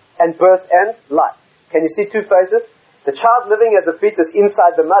pregnancy and birth and life. Can you see two phases? The child living as a fetus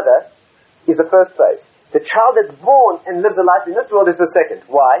inside the mother is the first phase. The child that's born and lives a life in this world is the second.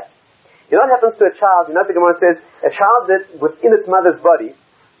 Why? You know what happens to a child? You know what the Gemara says? A child that within its mother's body,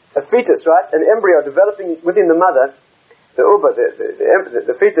 a fetus, right? An embryo developing within the mother, the uba,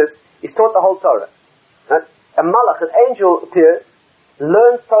 the fetus, is taught the whole Torah. Right? A malach, an angel appears,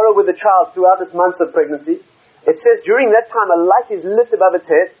 learns Torah with the child throughout its months of pregnancy. It says during that time a light is lit above its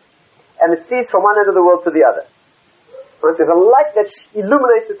head, and it sees from one end of the world to the other. Right? There's a light that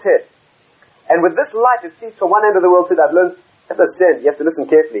illuminates its head. And with this light it sees from one end of the world to the other. You have to understand, you have to listen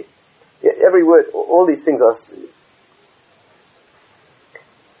carefully. Every word, all these things are...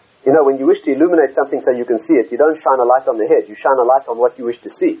 You know, when you wish to illuminate something so you can see it, you don't shine a light on the head, you shine a light on what you wish to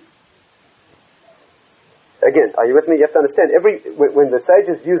see. Again, are you with me? You have to understand, when the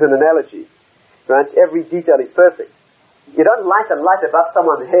sages use an analogy, right, every detail is perfect. You don't light a light above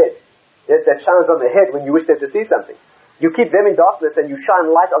someone's head, yes, that shines on the head when you wish them to see something. You keep them in darkness and you shine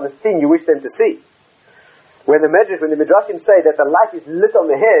light on the scene you wish them to see. When the Midrashim say that the light is lit on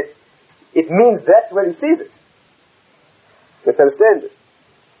the head, it means that's where he sees it. You have to understand this.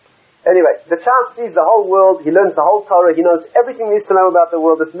 Anyway, the child sees the whole world, he learns the whole Torah, he knows everything he needs to know about the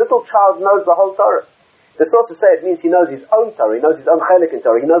world. This little child knows the whole Torah. The sources say it means he knows his own Torah, he knows his own chelik in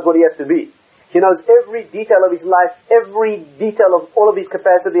Torah, he knows what he has to be. He knows every detail of his life, every detail of all of his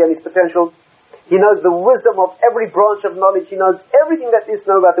capacity and his potential. He knows the wisdom of every branch of knowledge. He knows everything that there is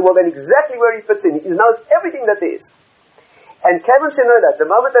to know about the world and exactly where he fits in. He knows everything that there is. And Kevin should know that the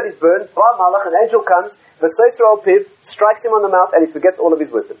moment that he's burned, Ba Malach, an angel comes, the Seisra Piv strikes him on the mouth and he forgets all of his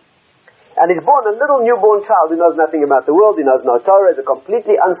wisdom. And he's born a little newborn child who knows nothing about the world, he knows no Torah, is a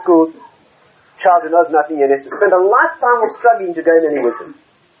completely unschooled child who knows nothing and has to spend a lifetime of struggling to gain any wisdom.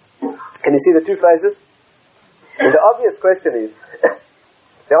 Can you see the two phases? And the most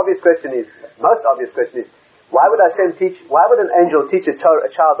obvious question is, why would an angel teach a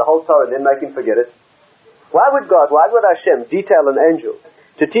child the whole Torah and then make him forget it? Why would Hashem detail an angel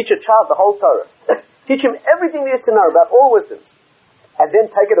to teach a child the whole Torah? Teach him everything there is to know about all wisdoms, and then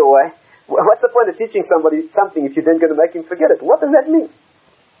take it away? What's the point of teaching somebody something if you're then going to make him forget it? What does that mean?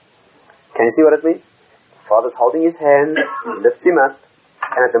 Can you see what it means? The Father's holding his hand, he lifts him up,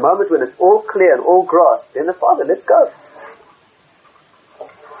 and at the moment when it's all clear and all grasped, then the Father lets go.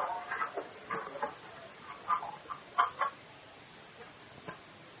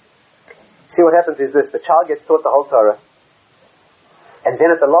 See, what happens is this: the child gets taught the whole Torah, and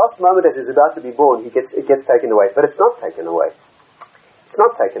then at the last moment as he's about to be born, it gets taken away. But it's not taken away. It's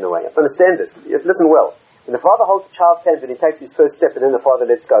not taken away. You have to understand this. Listen well. When the father holds the child's hands and he takes his first step and then the father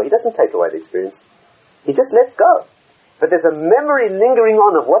lets go, he doesn't take away the experience. He just lets go. But there's a memory lingering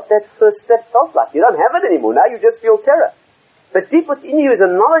on of what that first step felt like. You don't have it anymore. Now you just feel terror. But deep within you is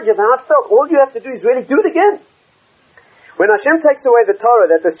a knowledge of how it felt. All you have to do is really do it again. When Hashem takes away the Torah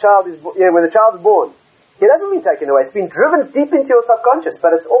that this child is, when the child is born, it hasn't been taken away. It's been driven deep into your subconscious,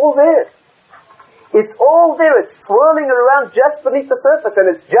 but it's all there. It's all there. It's swirling around just beneath the surface, and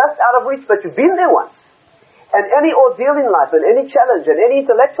it's just out of reach, but you've been there once. And any ordeal in life, and any challenge, and any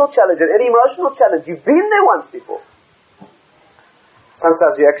intellectual challenge, and any emotional challenge, you've been there once before.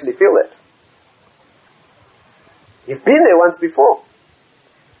 Sometimes you actually feel it. You've been there once before.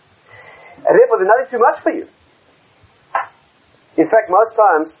 And therefore there's nothing too much for you. In fact, most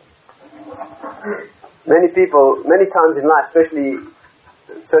times, many times in life, especially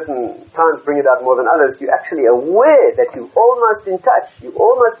certain times bring it out more than others, you're actually aware that you're almost in touch. You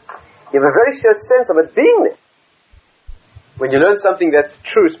have a very sure sense of it being there. When you learn something that's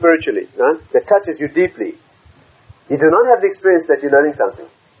true spiritually, that touches you deeply, you do not have the experience that you're learning something.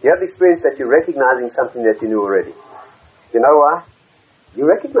 You have the experience that you're recognizing something that you knew already. You know why? You're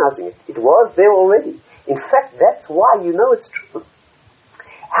recognizing it. It was there already. In fact, that's why you know it's true.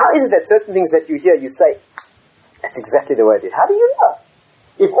 How is it that certain things that you hear, you say, that's exactly the way it is? How do you know?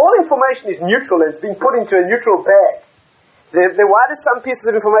 If all information is neutral and it's being put into a neutral bag, then why does some pieces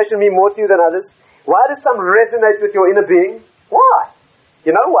of information mean more to you than others? Why does some resonate with your inner being? Why?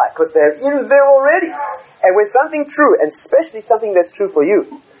 You know why? Because they're in there already. And when something true, and especially something that's true for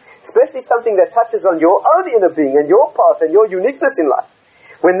you, especially something that touches on your own inner being and your path and your uniqueness in life,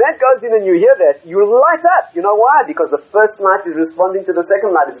 when that goes in and you hear that, you light up. You know why? Because the first light is responding to the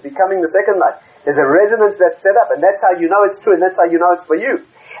second light. It's becoming the second light. There's a resonance that's set up, and that's how you know it's true, and that's how you know it's for you.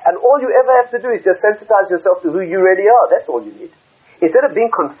 And all you ever have to do is just sensitize yourself to who you really are. That's all you need. Instead of being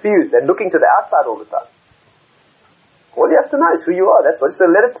confused and looking to the outside all the time. All you have to know is who you are. That's what. So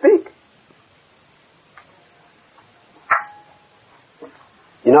let it speak.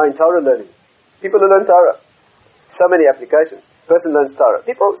 You know, in Torah learning, people who learn Torah, so many applications. Person learns Torah.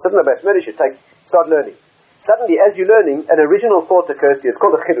 People sit in the best should start learning. Suddenly, as you're learning, an original thought occurs to you. It's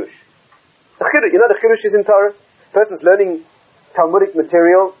called a chidush. A chidush. You know the chidush is in Torah? Person's learning Talmudic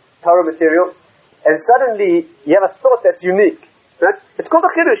material, Torah material, and suddenly you have a thought that's unique. Right? It's called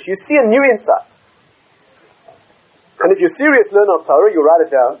a chidush. You see a new insight. And if you're a serious learner of Torah, you write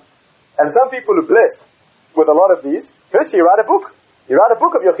it down. And some people are blessed with a lot of these. First, you write a book. You write a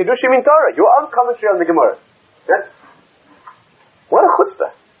book of your chidushim in Torah, your own commentary on the Gemara. Right? What a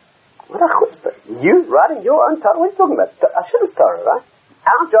chutzpah. What a chutzpah. You writing your own Torah? What are you talking about? Hashem's Torah, right?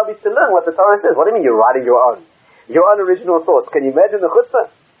 Our job is to learn what the Torah says. What do you mean you're writing your own? Your own original thoughts. Can you imagine the chutzpah?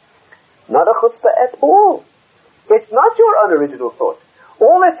 Not a chutzpah at all. It's not your own original thought.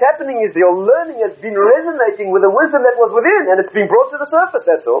 All that's happening is your learning has been resonating with the wisdom that was within, and it's been brought to the surface,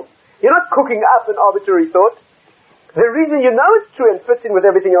 that's all. You're not cooking up an arbitrary thought. The reason you know it's true and fits in with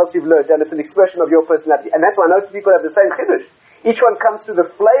everything else you've learned, and it's an expression of your personality. And that's why most people have the same chidush. Each one comes through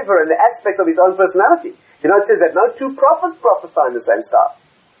the flavor and the aspect of his own personality. You know, it says that no two prophets prophesy in the same style.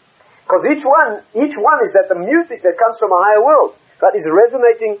 Because each one is that the music that comes from a higher world, that is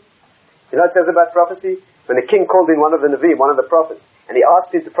resonating. You know, it says about prophecy, when the king called in one of the Nevi'im, one of the prophets, and he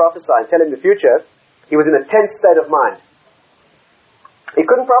asked him to prophesy and tell him the future, he was in a tense state of mind. He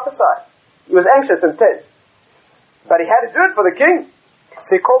couldn't prophesy. He was anxious and tense. But he had to do it for the king.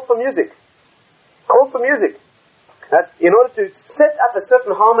 So he called for music. In order to set up a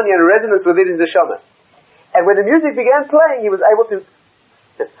certain harmony and resonance within his neshama. And when the music began playing, he was able to...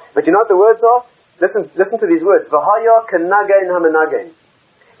 But you know what the words are? Listen to these words. V'haya kenagain hamenagain.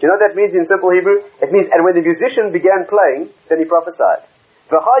 Do you know what that means in simple Hebrew? It means, and when the musician began playing, then he prophesied.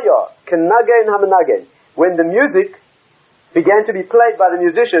 V'haya kenagain hamenagain. When the music began to be played by the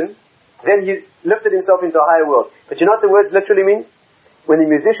musician, then he lifted himself into a higher world. But you know what the words literally mean? When the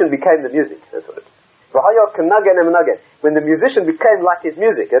musician became the music. That's what it is. When the musician became like his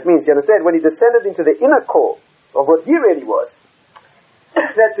music. That means, you understand, when he descended into the inner core of what he really was.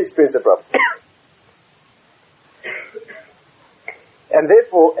 That's the experience of prophecy. And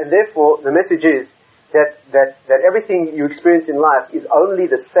therefore, the message is that everything you experience in life is only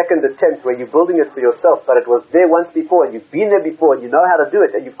the second attempt where you're building it for yourself, but it was there once before, and you've been there before, and you know how to do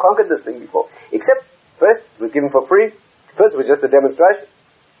it, and you've conquered this thing before. Except, first, it was given for free. First, it was just a demonstration.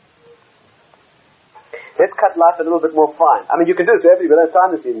 Let's cut life a little bit more fine. I mean, you can do this every bit of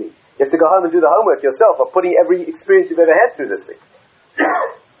time this evening. You have to go home and do the homework yourself of putting every experience you've ever had through this thing.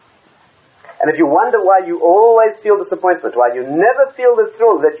 And if you wonder why you always feel disappointment, why you never feel the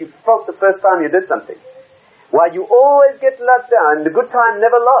thrill that you felt the first time you did something, why you always get let down, the good time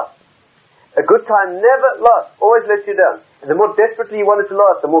never lasts. A good time never lasts, always lets you down. And the more desperately you want it to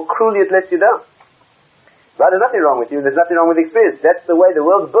last, the more cruelly it lets you down. Right? There's nothing wrong with you, there's nothing wrong with the experience. That's the way the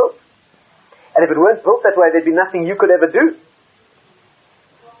world's built. And if it weren't built that way, there'd be nothing you could ever do.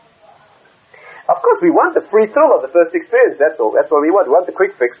 Of course, we want the free thrill of the first experience, that's all. That's what we want. We want the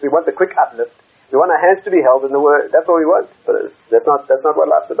quick fix, we want the quick uplift. We want our hands to be held in the word. That's all we want. But that's not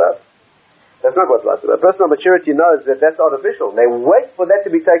what life's about. That's not what life's about. Personal maturity knows that that's artificial. They wait for that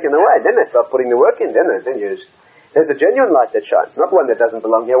to be taken away. Then they start putting the work in. Then there's a genuine light that shines. Not one that doesn't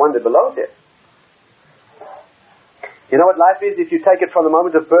belong here, one that belongs here. You know what life is if you take it from the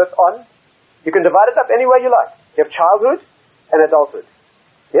moment of birth on? You can divide it up any way you like. You have childhood and adulthood.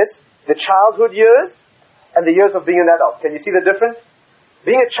 Yes? The childhood years and the years of being an adult. Can you see the difference?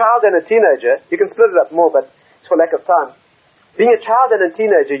 Being a child and a teenager, you can split it up more, but it's for lack of time. Being a child and a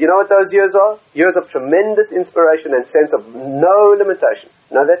teenager, you know what those years are? Years of tremendous inspiration and sense of no limitation.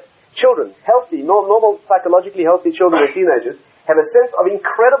 Know that? Children, healthy, normal, psychologically healthy children or teenagers have a sense of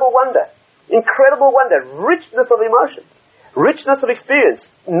incredible wonder, richness of emotion, richness of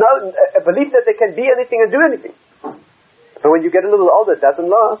experience, a belief that they can be anything and do anything. But when you get a little older, it doesn't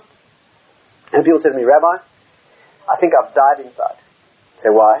last. And people say to me, Rabbi, I think I've died inside. I say,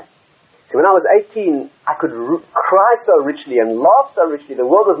 why? See, when I was 18, I could cry so richly and laugh so richly. The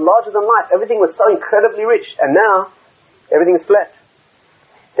world was larger than life. Everything was so incredibly rich. And now, everything's flat.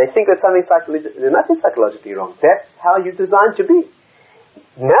 They think there's something there's nothing psychologically wrong. That's how you're designed to be.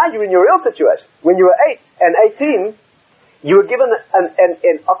 Now you're in your real situation. When you were 8 and 18, you were given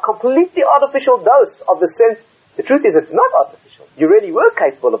a completely artificial dose of the sense. The truth is, it's not artificial. You really were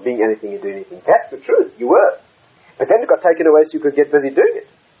capable of being anything and doing anything. That's the truth. You were. But then it got taken away so you could get busy doing it.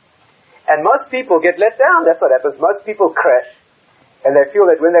 And most people get let down. That's what happens. Most people crash. And they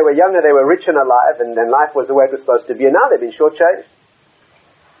feel that when they were younger, they were rich and alive, and life was the way it was supposed to be. And now they've been shortchanged.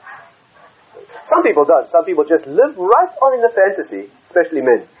 Some people don't. Some people just live right on in the fantasy, especially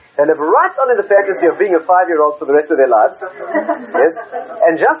men. They live right on in the fantasy of being a 5-year-old for the rest of their lives. Yes?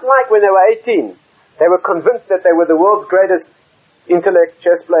 And just like when they were 18, they were convinced that they were the world's greatest intellect,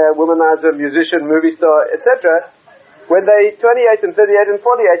 chess player, womanizer, musician, movie star, etc. When they 28 and 38 and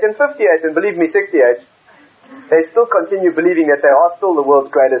 48 and 58 and believe me, 68, they still continue believing that they are still the world's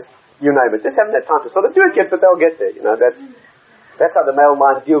greatest, you name it. Just haven't had time to sort of do it yet, but they'll get there. You know, that's how the male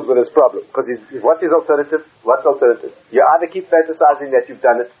mind deals with this problem. Because what's his alternative? What's alternative? You either keep fantasizing that you've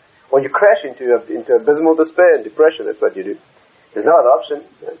done it, or you crash into abysmal despair and depression. That's what you do. There's no other option.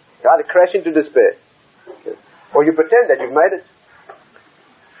 You either crash into despair, or you pretend that you've made it.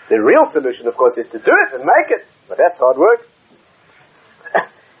 The real solution, of course, is to do it and make it. But that's hard work.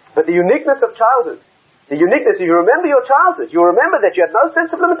 But the uniqueness of childhood, if you remember your childhood, you remember that you had no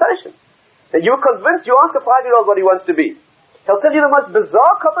sense of limitation. That you were convinced, you ask a 5-year-old what he wants to be. He'll tell you the most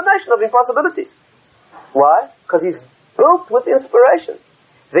bizarre combination of impossibilities. Why? Because he's built with inspiration.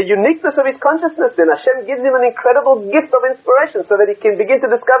 The uniqueness of his consciousness, then Hashem gives him an incredible gift of inspiration so that he can begin to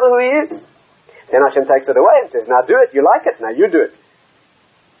discover who he is. Then Hashem takes it away and says, now do it, you like it, now you do it.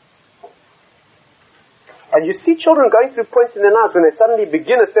 And you see children going through points in their lives when they suddenly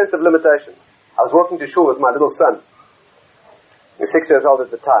begin a sense of limitation. I was walking to shul with my little son. He was 6 years old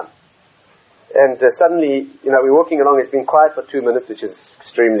at the time. And suddenly, we're walking along, it's been quiet for 2 minutes, which is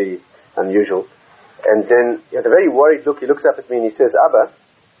extremely unusual. And then, with a very worried look, he looks up at me and he says, Abba,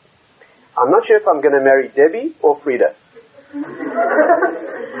 I'm not sure if I'm going to marry Debbie or Frida.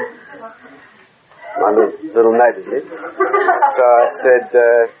 My little neighbor said. So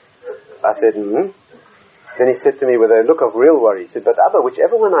I said, Then he said to me with a look of real worry, he said, but Abba,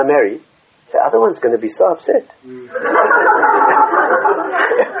 whichever one I marry, the other one's going to be so upset.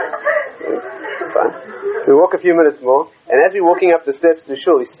 Fine. We walk a few minutes more, and as we're walking up the steps to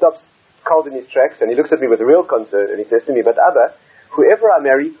shul, he stops cold in his tracks, and he looks at me with real concern, and he says to me, but Abba, whoever I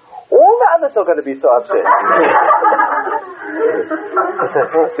marry, all the others are going to be so upset. I said,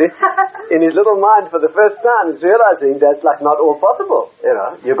 see? In his little mind, for the first time, he's realizing that's like not all possible.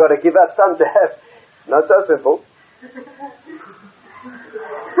 You've got to give up some to have. Not so simple.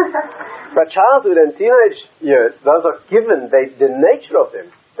 But childhood and teenage years, those are given, the nature of them.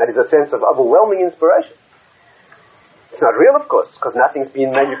 That is a sense of overwhelming inspiration. It's not real, of course, because nothing's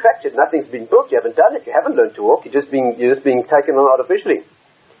been manufactured, nothing's been built, you haven't done it, you haven't learned to walk, you're just being taken on artificially.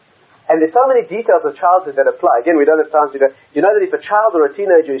 And there's so many details of childhood that apply. Again, we don't have time to go. You know that if a child or a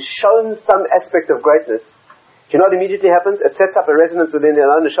teenager is shown some aspect of greatness, do you know what immediately happens? It sets up a resonance within their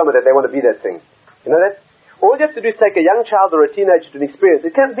own neshama that they want to be that thing. You know that? All you have to do is take a young child or a teenager to an experience.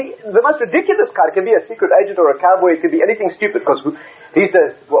 It can be the most ridiculous kind. It can be a secret agent or a cowboy. It could be anything stupid. Because these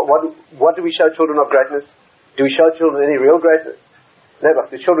days, what do we show children of greatness? Do we show children any real greatness? Never.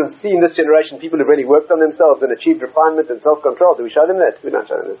 Do children see in this generation people who've really worked on themselves and achieved refinement and self-control? Do we show them that? We don't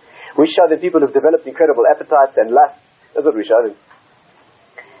show them that. We show them people who've developed incredible appetites and lusts. That's what we show them.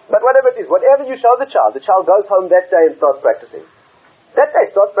 But whatever it is, whatever you show the child goes home that day and starts practicing. That day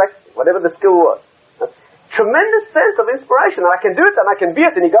starts practicing, whatever the skill was. Tremendous sense of inspiration, and I can do it and I can be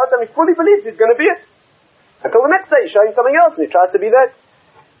it, and he goes and he fully believes he's going to be it. Until the next day he's showing something else and he tries to be that.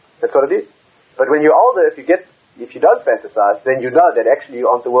 That's what it is. But when you're older, if you don't fantasize, then you know that actually you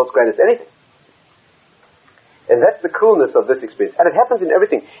aren't the world's greatest anything. And that's the coolness of this experience. And it happens in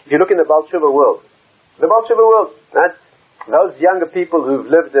everything. If you look in the Baal Tshuva world, right? Those younger people who've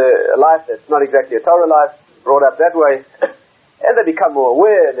lived a life that's not exactly a Torah life, brought up that way, and they become more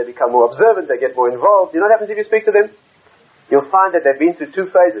aware, they become more observant, they get more involved. You know what happens if you speak to them? You'll find that they've been through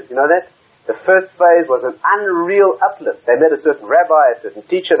 2 phases. You know that? The first phase was an unreal uplift. They met a certain rabbi, a certain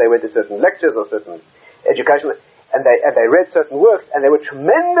teacher, they went to certain lectures or certain educational, and they read certain works, and they were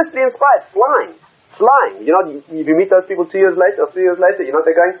tremendously inspired, flying. You know, if you meet those people 2 years later or 3 years later, you know what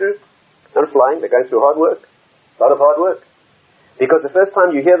they're going through? Not flying, they're going through hard work. A lot of hard work. Because the first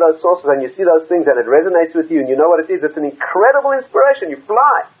time you hear those sources and you see those things and it resonates with you and you know what it is, it's an incredible inspiration. You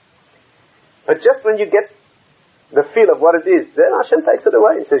fly. But just when you get the feel of what it is, then Hashem takes it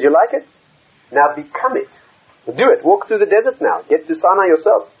away. He says, you like it? Now become it. Do it. Walk through the desert now. Get to Sinai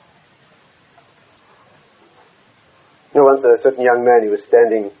yourself. You know, once a certain young man, he was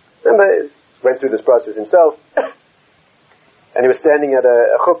standing, remember, went through this process himself, and he was standing at a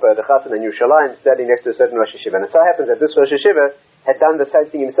chuppah, the chassan in Yerushalayim, standing next to a certain Rosh Hashiva. And it so happens that this Rosh Hashiva had done the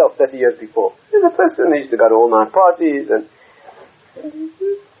same thing himself 30 years before. He was a person who used to go to all-night parties, and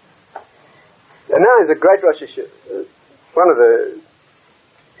now he's a great Rosh Hashiva.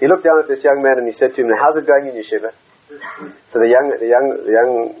 He looked down at this young man and he said to him, how's it going in yeshiva? So the young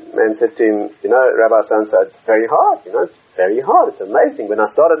man said to him, you know, Rabbi Sansa, it's very hard, it's very hard, it's amazing. When I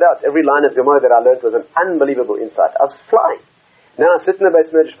started out, every line of Gemara that I learned was an unbelievable insight. I was flying. Now I sit in the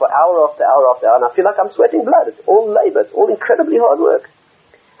base medrash for hour after hour after hour, and I feel like I'm sweating blood. It's all labor, it's all incredibly hard work.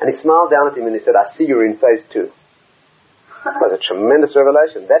 And he smiled down at him and he said, I see you're in phase 2. It was a tremendous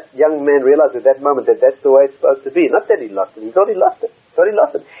revelation. That young man realized at that moment that that's the way it's supposed to be. Not that he lost it, he thought he lost it. He thought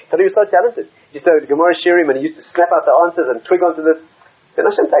he was so talented. He used to have Gemara Shirim and he used to snap out the answers and twig onto the... Then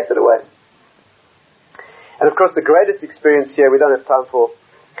Hashem takes it away. And of course the greatest experience here, we don't have time for...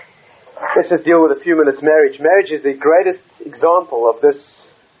 Let's just deal with a few minutes marriage. Marriage is the greatest example of this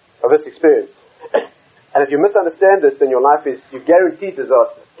experience. And if you misunderstand this, then your life is, you guaranteed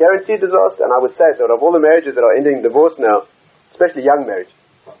disaster. Guaranteed disaster. And I would say that of all the marriages that are ending in divorce now, especially young marriages,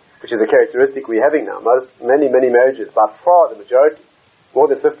 which is a characteristic we're having now. Many marriages, by far the majority,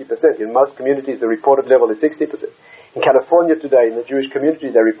 more than 50%. In most communities, the reported level is 60%. In California today, in the Jewish community,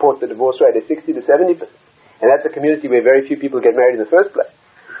 they report the divorce rate at 60 to 70%. And that's a community where very few people get married in the first place.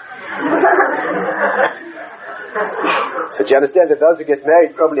 So do you understand that those who get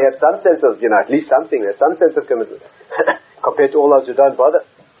married probably have some sense of, at least something, there's some sense of commitment, compared to all those who don't bother.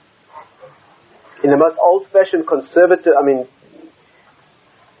 In the most old-fashioned conservative,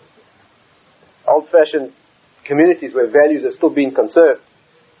 old-fashioned communities where values are still being conserved,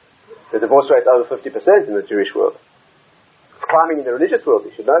 the divorce rate is over 50% in the Jewish world. It's climbing in the religious world,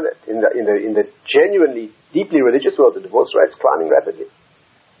 you should know that. In the genuinely, deeply religious world, the divorce rate is climbing rapidly.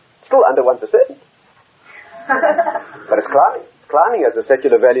 Still under 1%. But it's climbing. It's climbing as the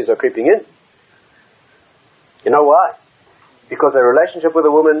secular values are creeping in. You know why? Because a relationship with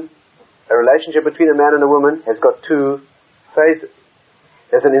a woman, a relationship between a man and a woman has got 2 phases.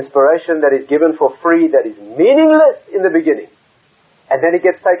 There's an inspiration that is given for free that is meaningless in the beginning. And then it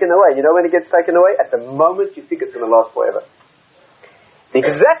gets taken away. You know when it gets taken away? At the moment you think it's going to last forever. The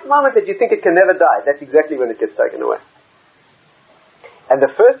exact moment that you think it can never die, that's exactly when it gets taken away. And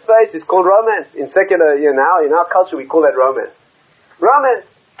the first phase is called romance. In secular, in our culture we call that romance. Romance.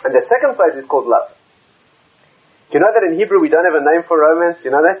 And the second phase is called love. Do you know that in Hebrew we don't have a name for romance?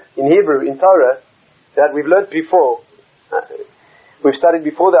 You know that? In Hebrew, in Torah, that we've learned before, we've studied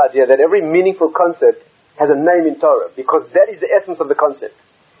before the idea that every meaningful concept has a name in Torah, because that is the essence of the concept.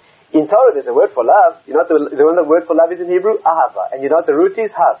 In Torah there's a word for love. You know what the word for love is in Hebrew? Ahava. And you know what the root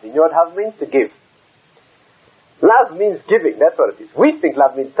is? Hav. You know what hav means? To give. Love means giving, that's what it is. We think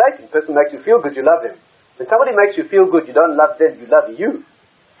love means taking. The person makes you feel good, you love him. When somebody makes you feel good, you don't love them, you love you.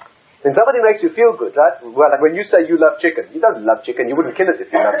 When somebody makes you feel good, right? Well, like when you say you love chicken, you don't love chicken, you wouldn't kill it if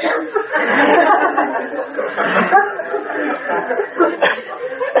you love chicken.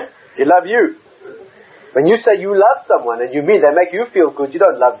 You love you. When you say you love someone and you mean they make you feel good, you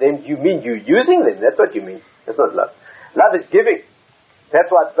don't love them, you mean you using them. That's what you mean. That's not love. Love is giving.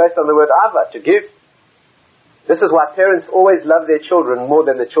 That's why it's based on the word ava, to give. This is why parents always love their children more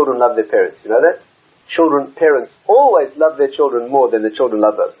than the children love their parents. You know that? Parents always love their children more than the children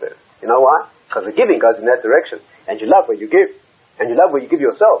love those parents. You know why? Because the giving goes in that direction. And you love where you give. And you love where you give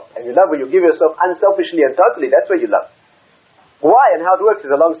yourself. And you love where you give yourself unselfishly and totally. That's where you love. Why and how it works is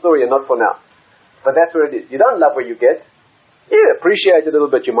a long story and not for now. But that's where it is. You don't love where you get. You appreciate a little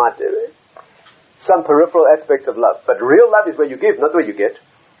bit, you might some peripheral aspects of love. But real love is where you give, not where you get.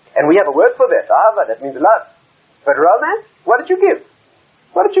 And we have a word for that. Ahava, that means love. But romance? What did you give?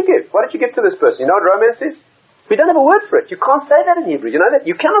 What did you give? What did you give to this person? You know what romance is? We don't have a word for it. You can't say that in Hebrew. You know that?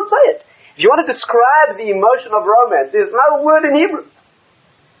 You cannot say it. If you want to describe the emotion of romance, there's no word in Hebrew.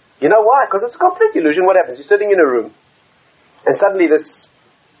 You know why? Because it's a complete illusion. What happens? You're sitting in a room, and suddenly this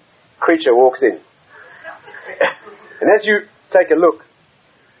creature walks in. And as you take a look,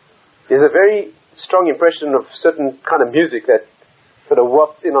 there's a very strong impression of certain kind of music that sort of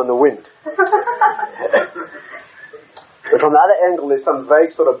wafts in on the wind. But from the other angle, there's some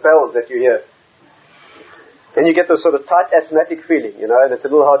vague sort of bells that you hear. And you get this sort of tight asthmatic feeling, and it's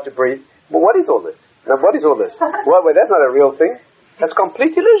a little hard to breathe. But what is all this? Now what is all this? Well, that's not a real thing. That's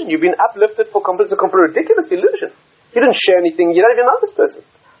complete illusion. You've been uplifted for it's a complete ridiculous illusion. You didn't share anything. You don't even know this person.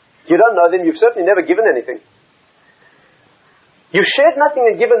 You don't know them. You've certainly never given anything. You've shared nothing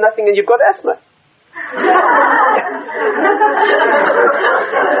and given nothing, and you've got asthma.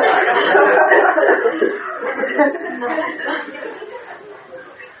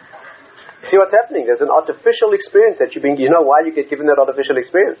 See what's happening? There's an artificial experience that you know why you get given that artificial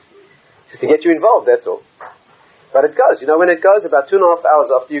experience? It's to get you involved, that's all. But it goes. You know when it goes? About 2.5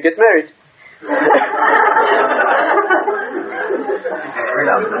 hours after you get married.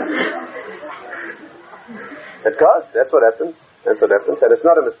 It goes. That's what happens. That's what happens. And it's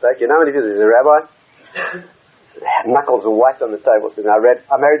not a mistake. You know when there's a rabbi? Knuckles are white on the table. Says, I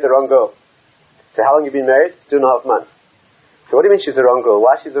married the wrong girl. So how long have you been married? It's 2.5 months. So what do you mean she's the wrong girl?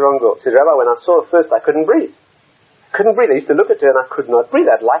 Why she's the wrong girl? Said, Rabbi, when I saw her first, I couldn't breathe. Couldn't breathe. I used to look at her and I could not breathe.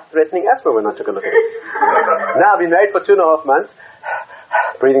 I had life-threatening asthma when I took a look at her. Now I've been married for 2.5 months,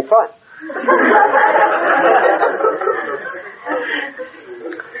 breathing fine.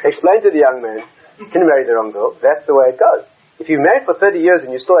 Explain to the young man, can you marry the wrong girl? That's the way it goes. If you've married for 30 years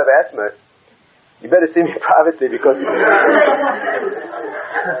and you still have asthma, you better see me privately because...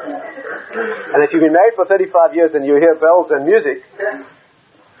 And if you've been married for 35 years and you hear bells and music,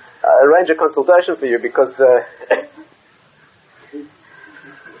 arrange a consultation for you because...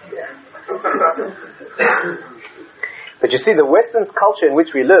 But you see, the Western culture in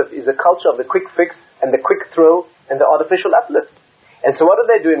which we live is a culture of the quick fix and the quick thrill and the artificial uplift. And so what do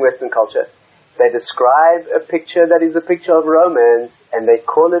they do in Western culture? They describe a picture that is a picture of romance and they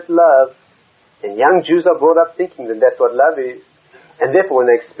call it love. And young Jews are brought up thinking that that's what love is. And therefore when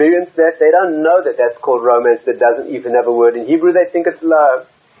they experience that, they don't know that that's called romance that doesn't even have a word in Hebrew. They think it's love.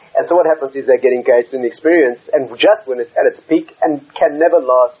 And so what happens is they get engaged in the experience, and just when it's at its peak and can never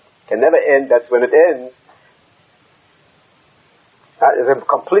last, can never end, that's when it ends. It's a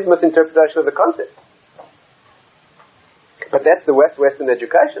complete misinterpretation of the concept. But that's the Western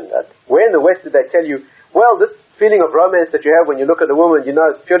education. Where in the West did they tell you, well, this feeling of romance that you have when you look at a woman, you know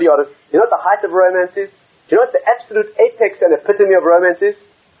it's purely out of... You know what the height of romance is? You know what the absolute apex and epitome of romance is?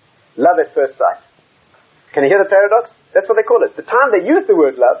 Love at first sight. Can you hear the paradox? That's what they call it. The time they use the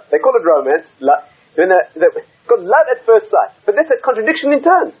word love, they call it romance. It's called love at first sight. But that's a contradiction in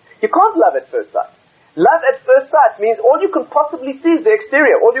terms. You can't love at first sight. Love at first sight means all you can possibly see is the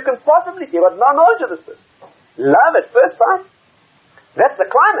exterior. All you can possibly see, but no knowledge of this person. Love at first sight, that's the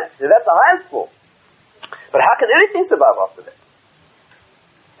climax. That's the highest form. But how can anything survive after that?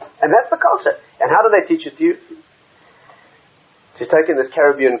 And that's the culture. And how do they teach it to you? She's taking this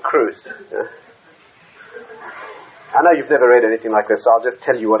Caribbean cruise. I know you've never read anything like this, so I'll just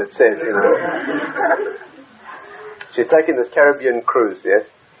tell you what it says. She's taking this Caribbean cruise, yes?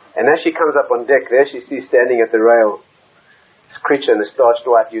 And as she comes up on deck, there she sees standing at the rail this creature in a starched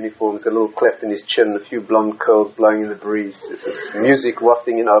white uniform with a little cleft in his chin, a few blonde curls blowing in the breeze. There's this music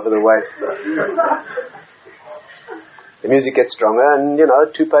wafting in over the waves. The music gets stronger, and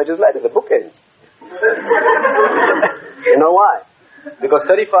 2 pages later the book ends. You know why? Because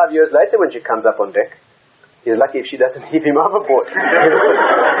 35 years later when she comes up on deck, he's lucky if she doesn't heave him overboard.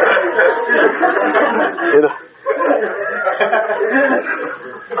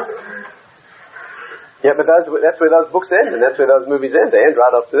 Yeah, but that's where those books end, and that's where those movies end. They end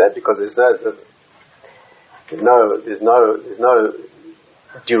right after that because there's no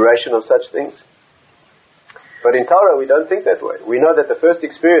duration of such things. But in Torah, we don't think that way. We know that the first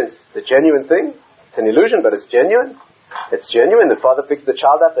experience, the genuine thing, it's an illusion, but it's genuine. It's genuine. The father picks the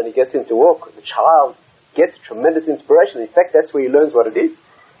child up and he gets him to walk. The child gets tremendous inspiration. In fact, that's where he learns what it is.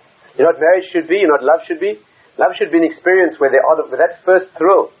 You know what marriage should be? You know what love should be? Love should be an experience where with that first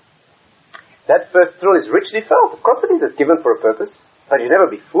thrill. That first thrill is richly felt. Of course it is. It's given for a purpose. But you never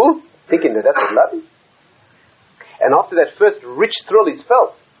be fooled thinking that that's what love is. And after that first rich thrill is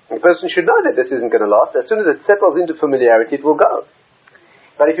felt, the person should know that this isn't going to last. As soon as it settles into familiarity, it will go.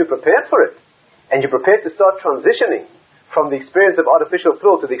 But if you're prepared for it, and you're prepared to start transitioning from the experience of artificial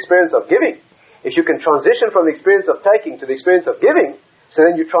thrill to the experience of giving, if you can transition from the experience of taking to the experience of giving, so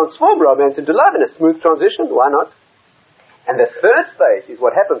then you transform romance into love in a smooth transition, why not? And the third phase is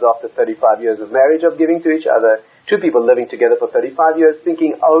what happens after 35 years of marriage, of giving to each other, 2 people living together for 35 years,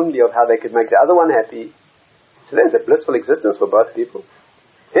 thinking only of how they could make the other one happy. So there's a blissful existence for both people.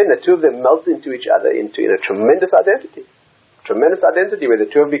 Then the 2 of them melt into each other in a tremendous identity. Tremendous identity where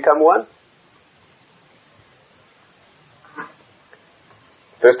the 2 have become one.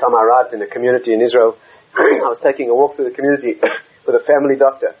 First time I arrived in a community in Israel, I was taking a walk through the community with a family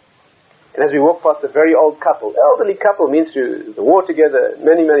doctor. And as we walked past a very old couple, elderly couple, been through the war together,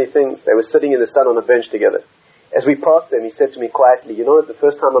 many, many things. They were sitting in the sun on a bench together. As we passed them, he said to me quietly, you know, the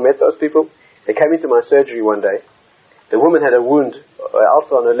first time I met those people, they came into my surgery one day. The woman had a wound,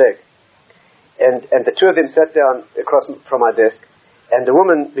 ulcer on her leg. And the two of them sat down across from my desk, and the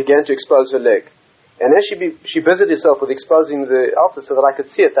woman began to expose her leg. And as she busied herself with exposing the ulcer so that I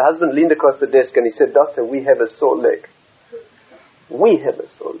could see it, the husband leaned across the desk and he said, Doctor, we have a sore leg. We have a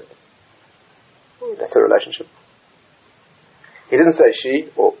sore leg. That's a relationship. He didn't say she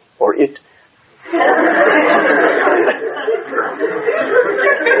or it.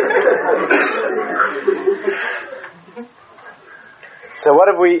 So what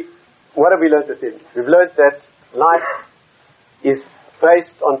have we learned this evening? We've learned that life is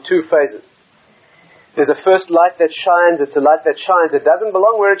based on two phases. There's a first light that shines. It's a light that shines. It doesn't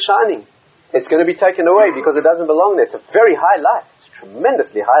belong where it's shining. It's going to be taken away because it doesn't belong there. It's a very high light. It's a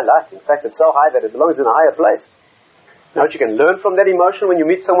tremendously high light. In fact, it's so high that it belongs in a higher place. Now what you can learn from that emotion when you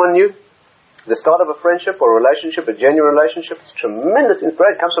meet someone new, the start of a friendship or a relationship, a genuine relationship, it's tremendous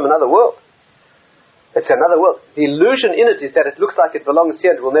inspiration. It comes from another world. It's another world. The illusion in it is that it looks like it belongs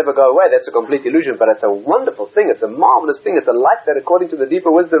here and it will never go away. That's a complete illusion, but it's a wonderful thing. It's a marvelous thing. It's a light that, according to the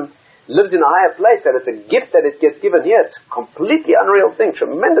deeper wisdom, lives in a higher place, and it's a gift that it gets given here. It's a completely unreal thing.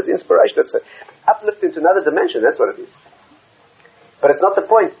 Tremendous inspiration. It's an uplift into another dimension. That's what it is. But it's not the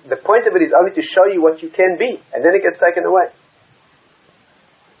point. The point of it is only to show you what you can be, and then it gets taken away.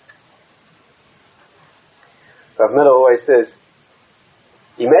 Rav Miller always says,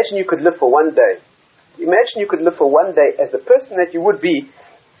 imagine you could live for one day. Imagine you could live for one day as the person that you would be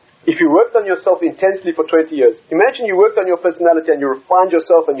if you worked on yourself intensely for 20 years. Imagine you worked on your personality and you refined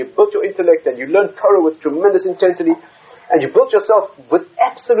yourself and you built your intellect and you learned Torah with tremendous intensity and you built yourself with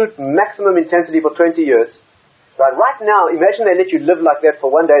absolute maximum intensity for 20 years. Right now, imagine they let you live like that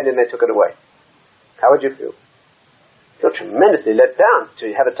for one day and then they took it away. How would you feel? You're tremendously let down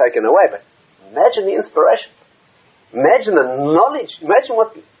to have it taken away, but imagine the inspiration. Imagine the knowledge. Imagine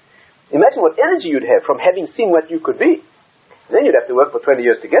what energy you'd have from having seen what you could be. Then you'd have to work for 20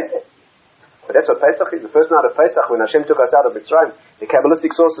 years to get there. But that's what Pesach is. The first night of Pesach, when Hashem took us out of Mitzrayim, the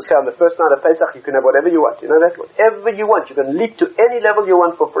Kabbalistic sources say on the first night of Pesach, you can have whatever you want. You know that? Whatever you want. You can leap to any level you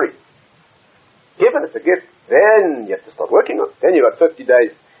want for free. Given, it's a gift. Then you have to start working on it. Then you've got 50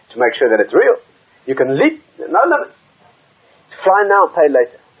 days to make sure that it's real. You can leap, no limits. Fly now, pay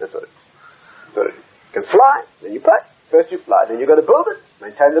later. That's what it is. You can fly, then you pay. First you fly, then you've got to build it,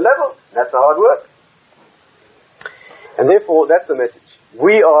 maintain the level. That's the hard work. And therefore, that's the message.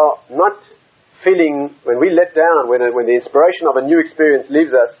 We are not feeling, when we let down, when the inspiration of a new experience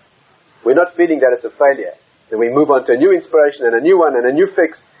leaves us, we're not feeling that it's a failure. Then we move on to a new inspiration and a new one and a new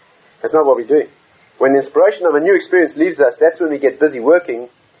fix. That's not what we're doing. When the inspiration of a new experience leaves us, that's when we get busy working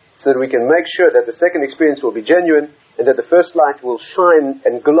so that we can make sure that the second experience will be genuine and that the first light will shine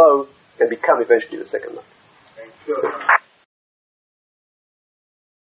and glow and become eventually the second light.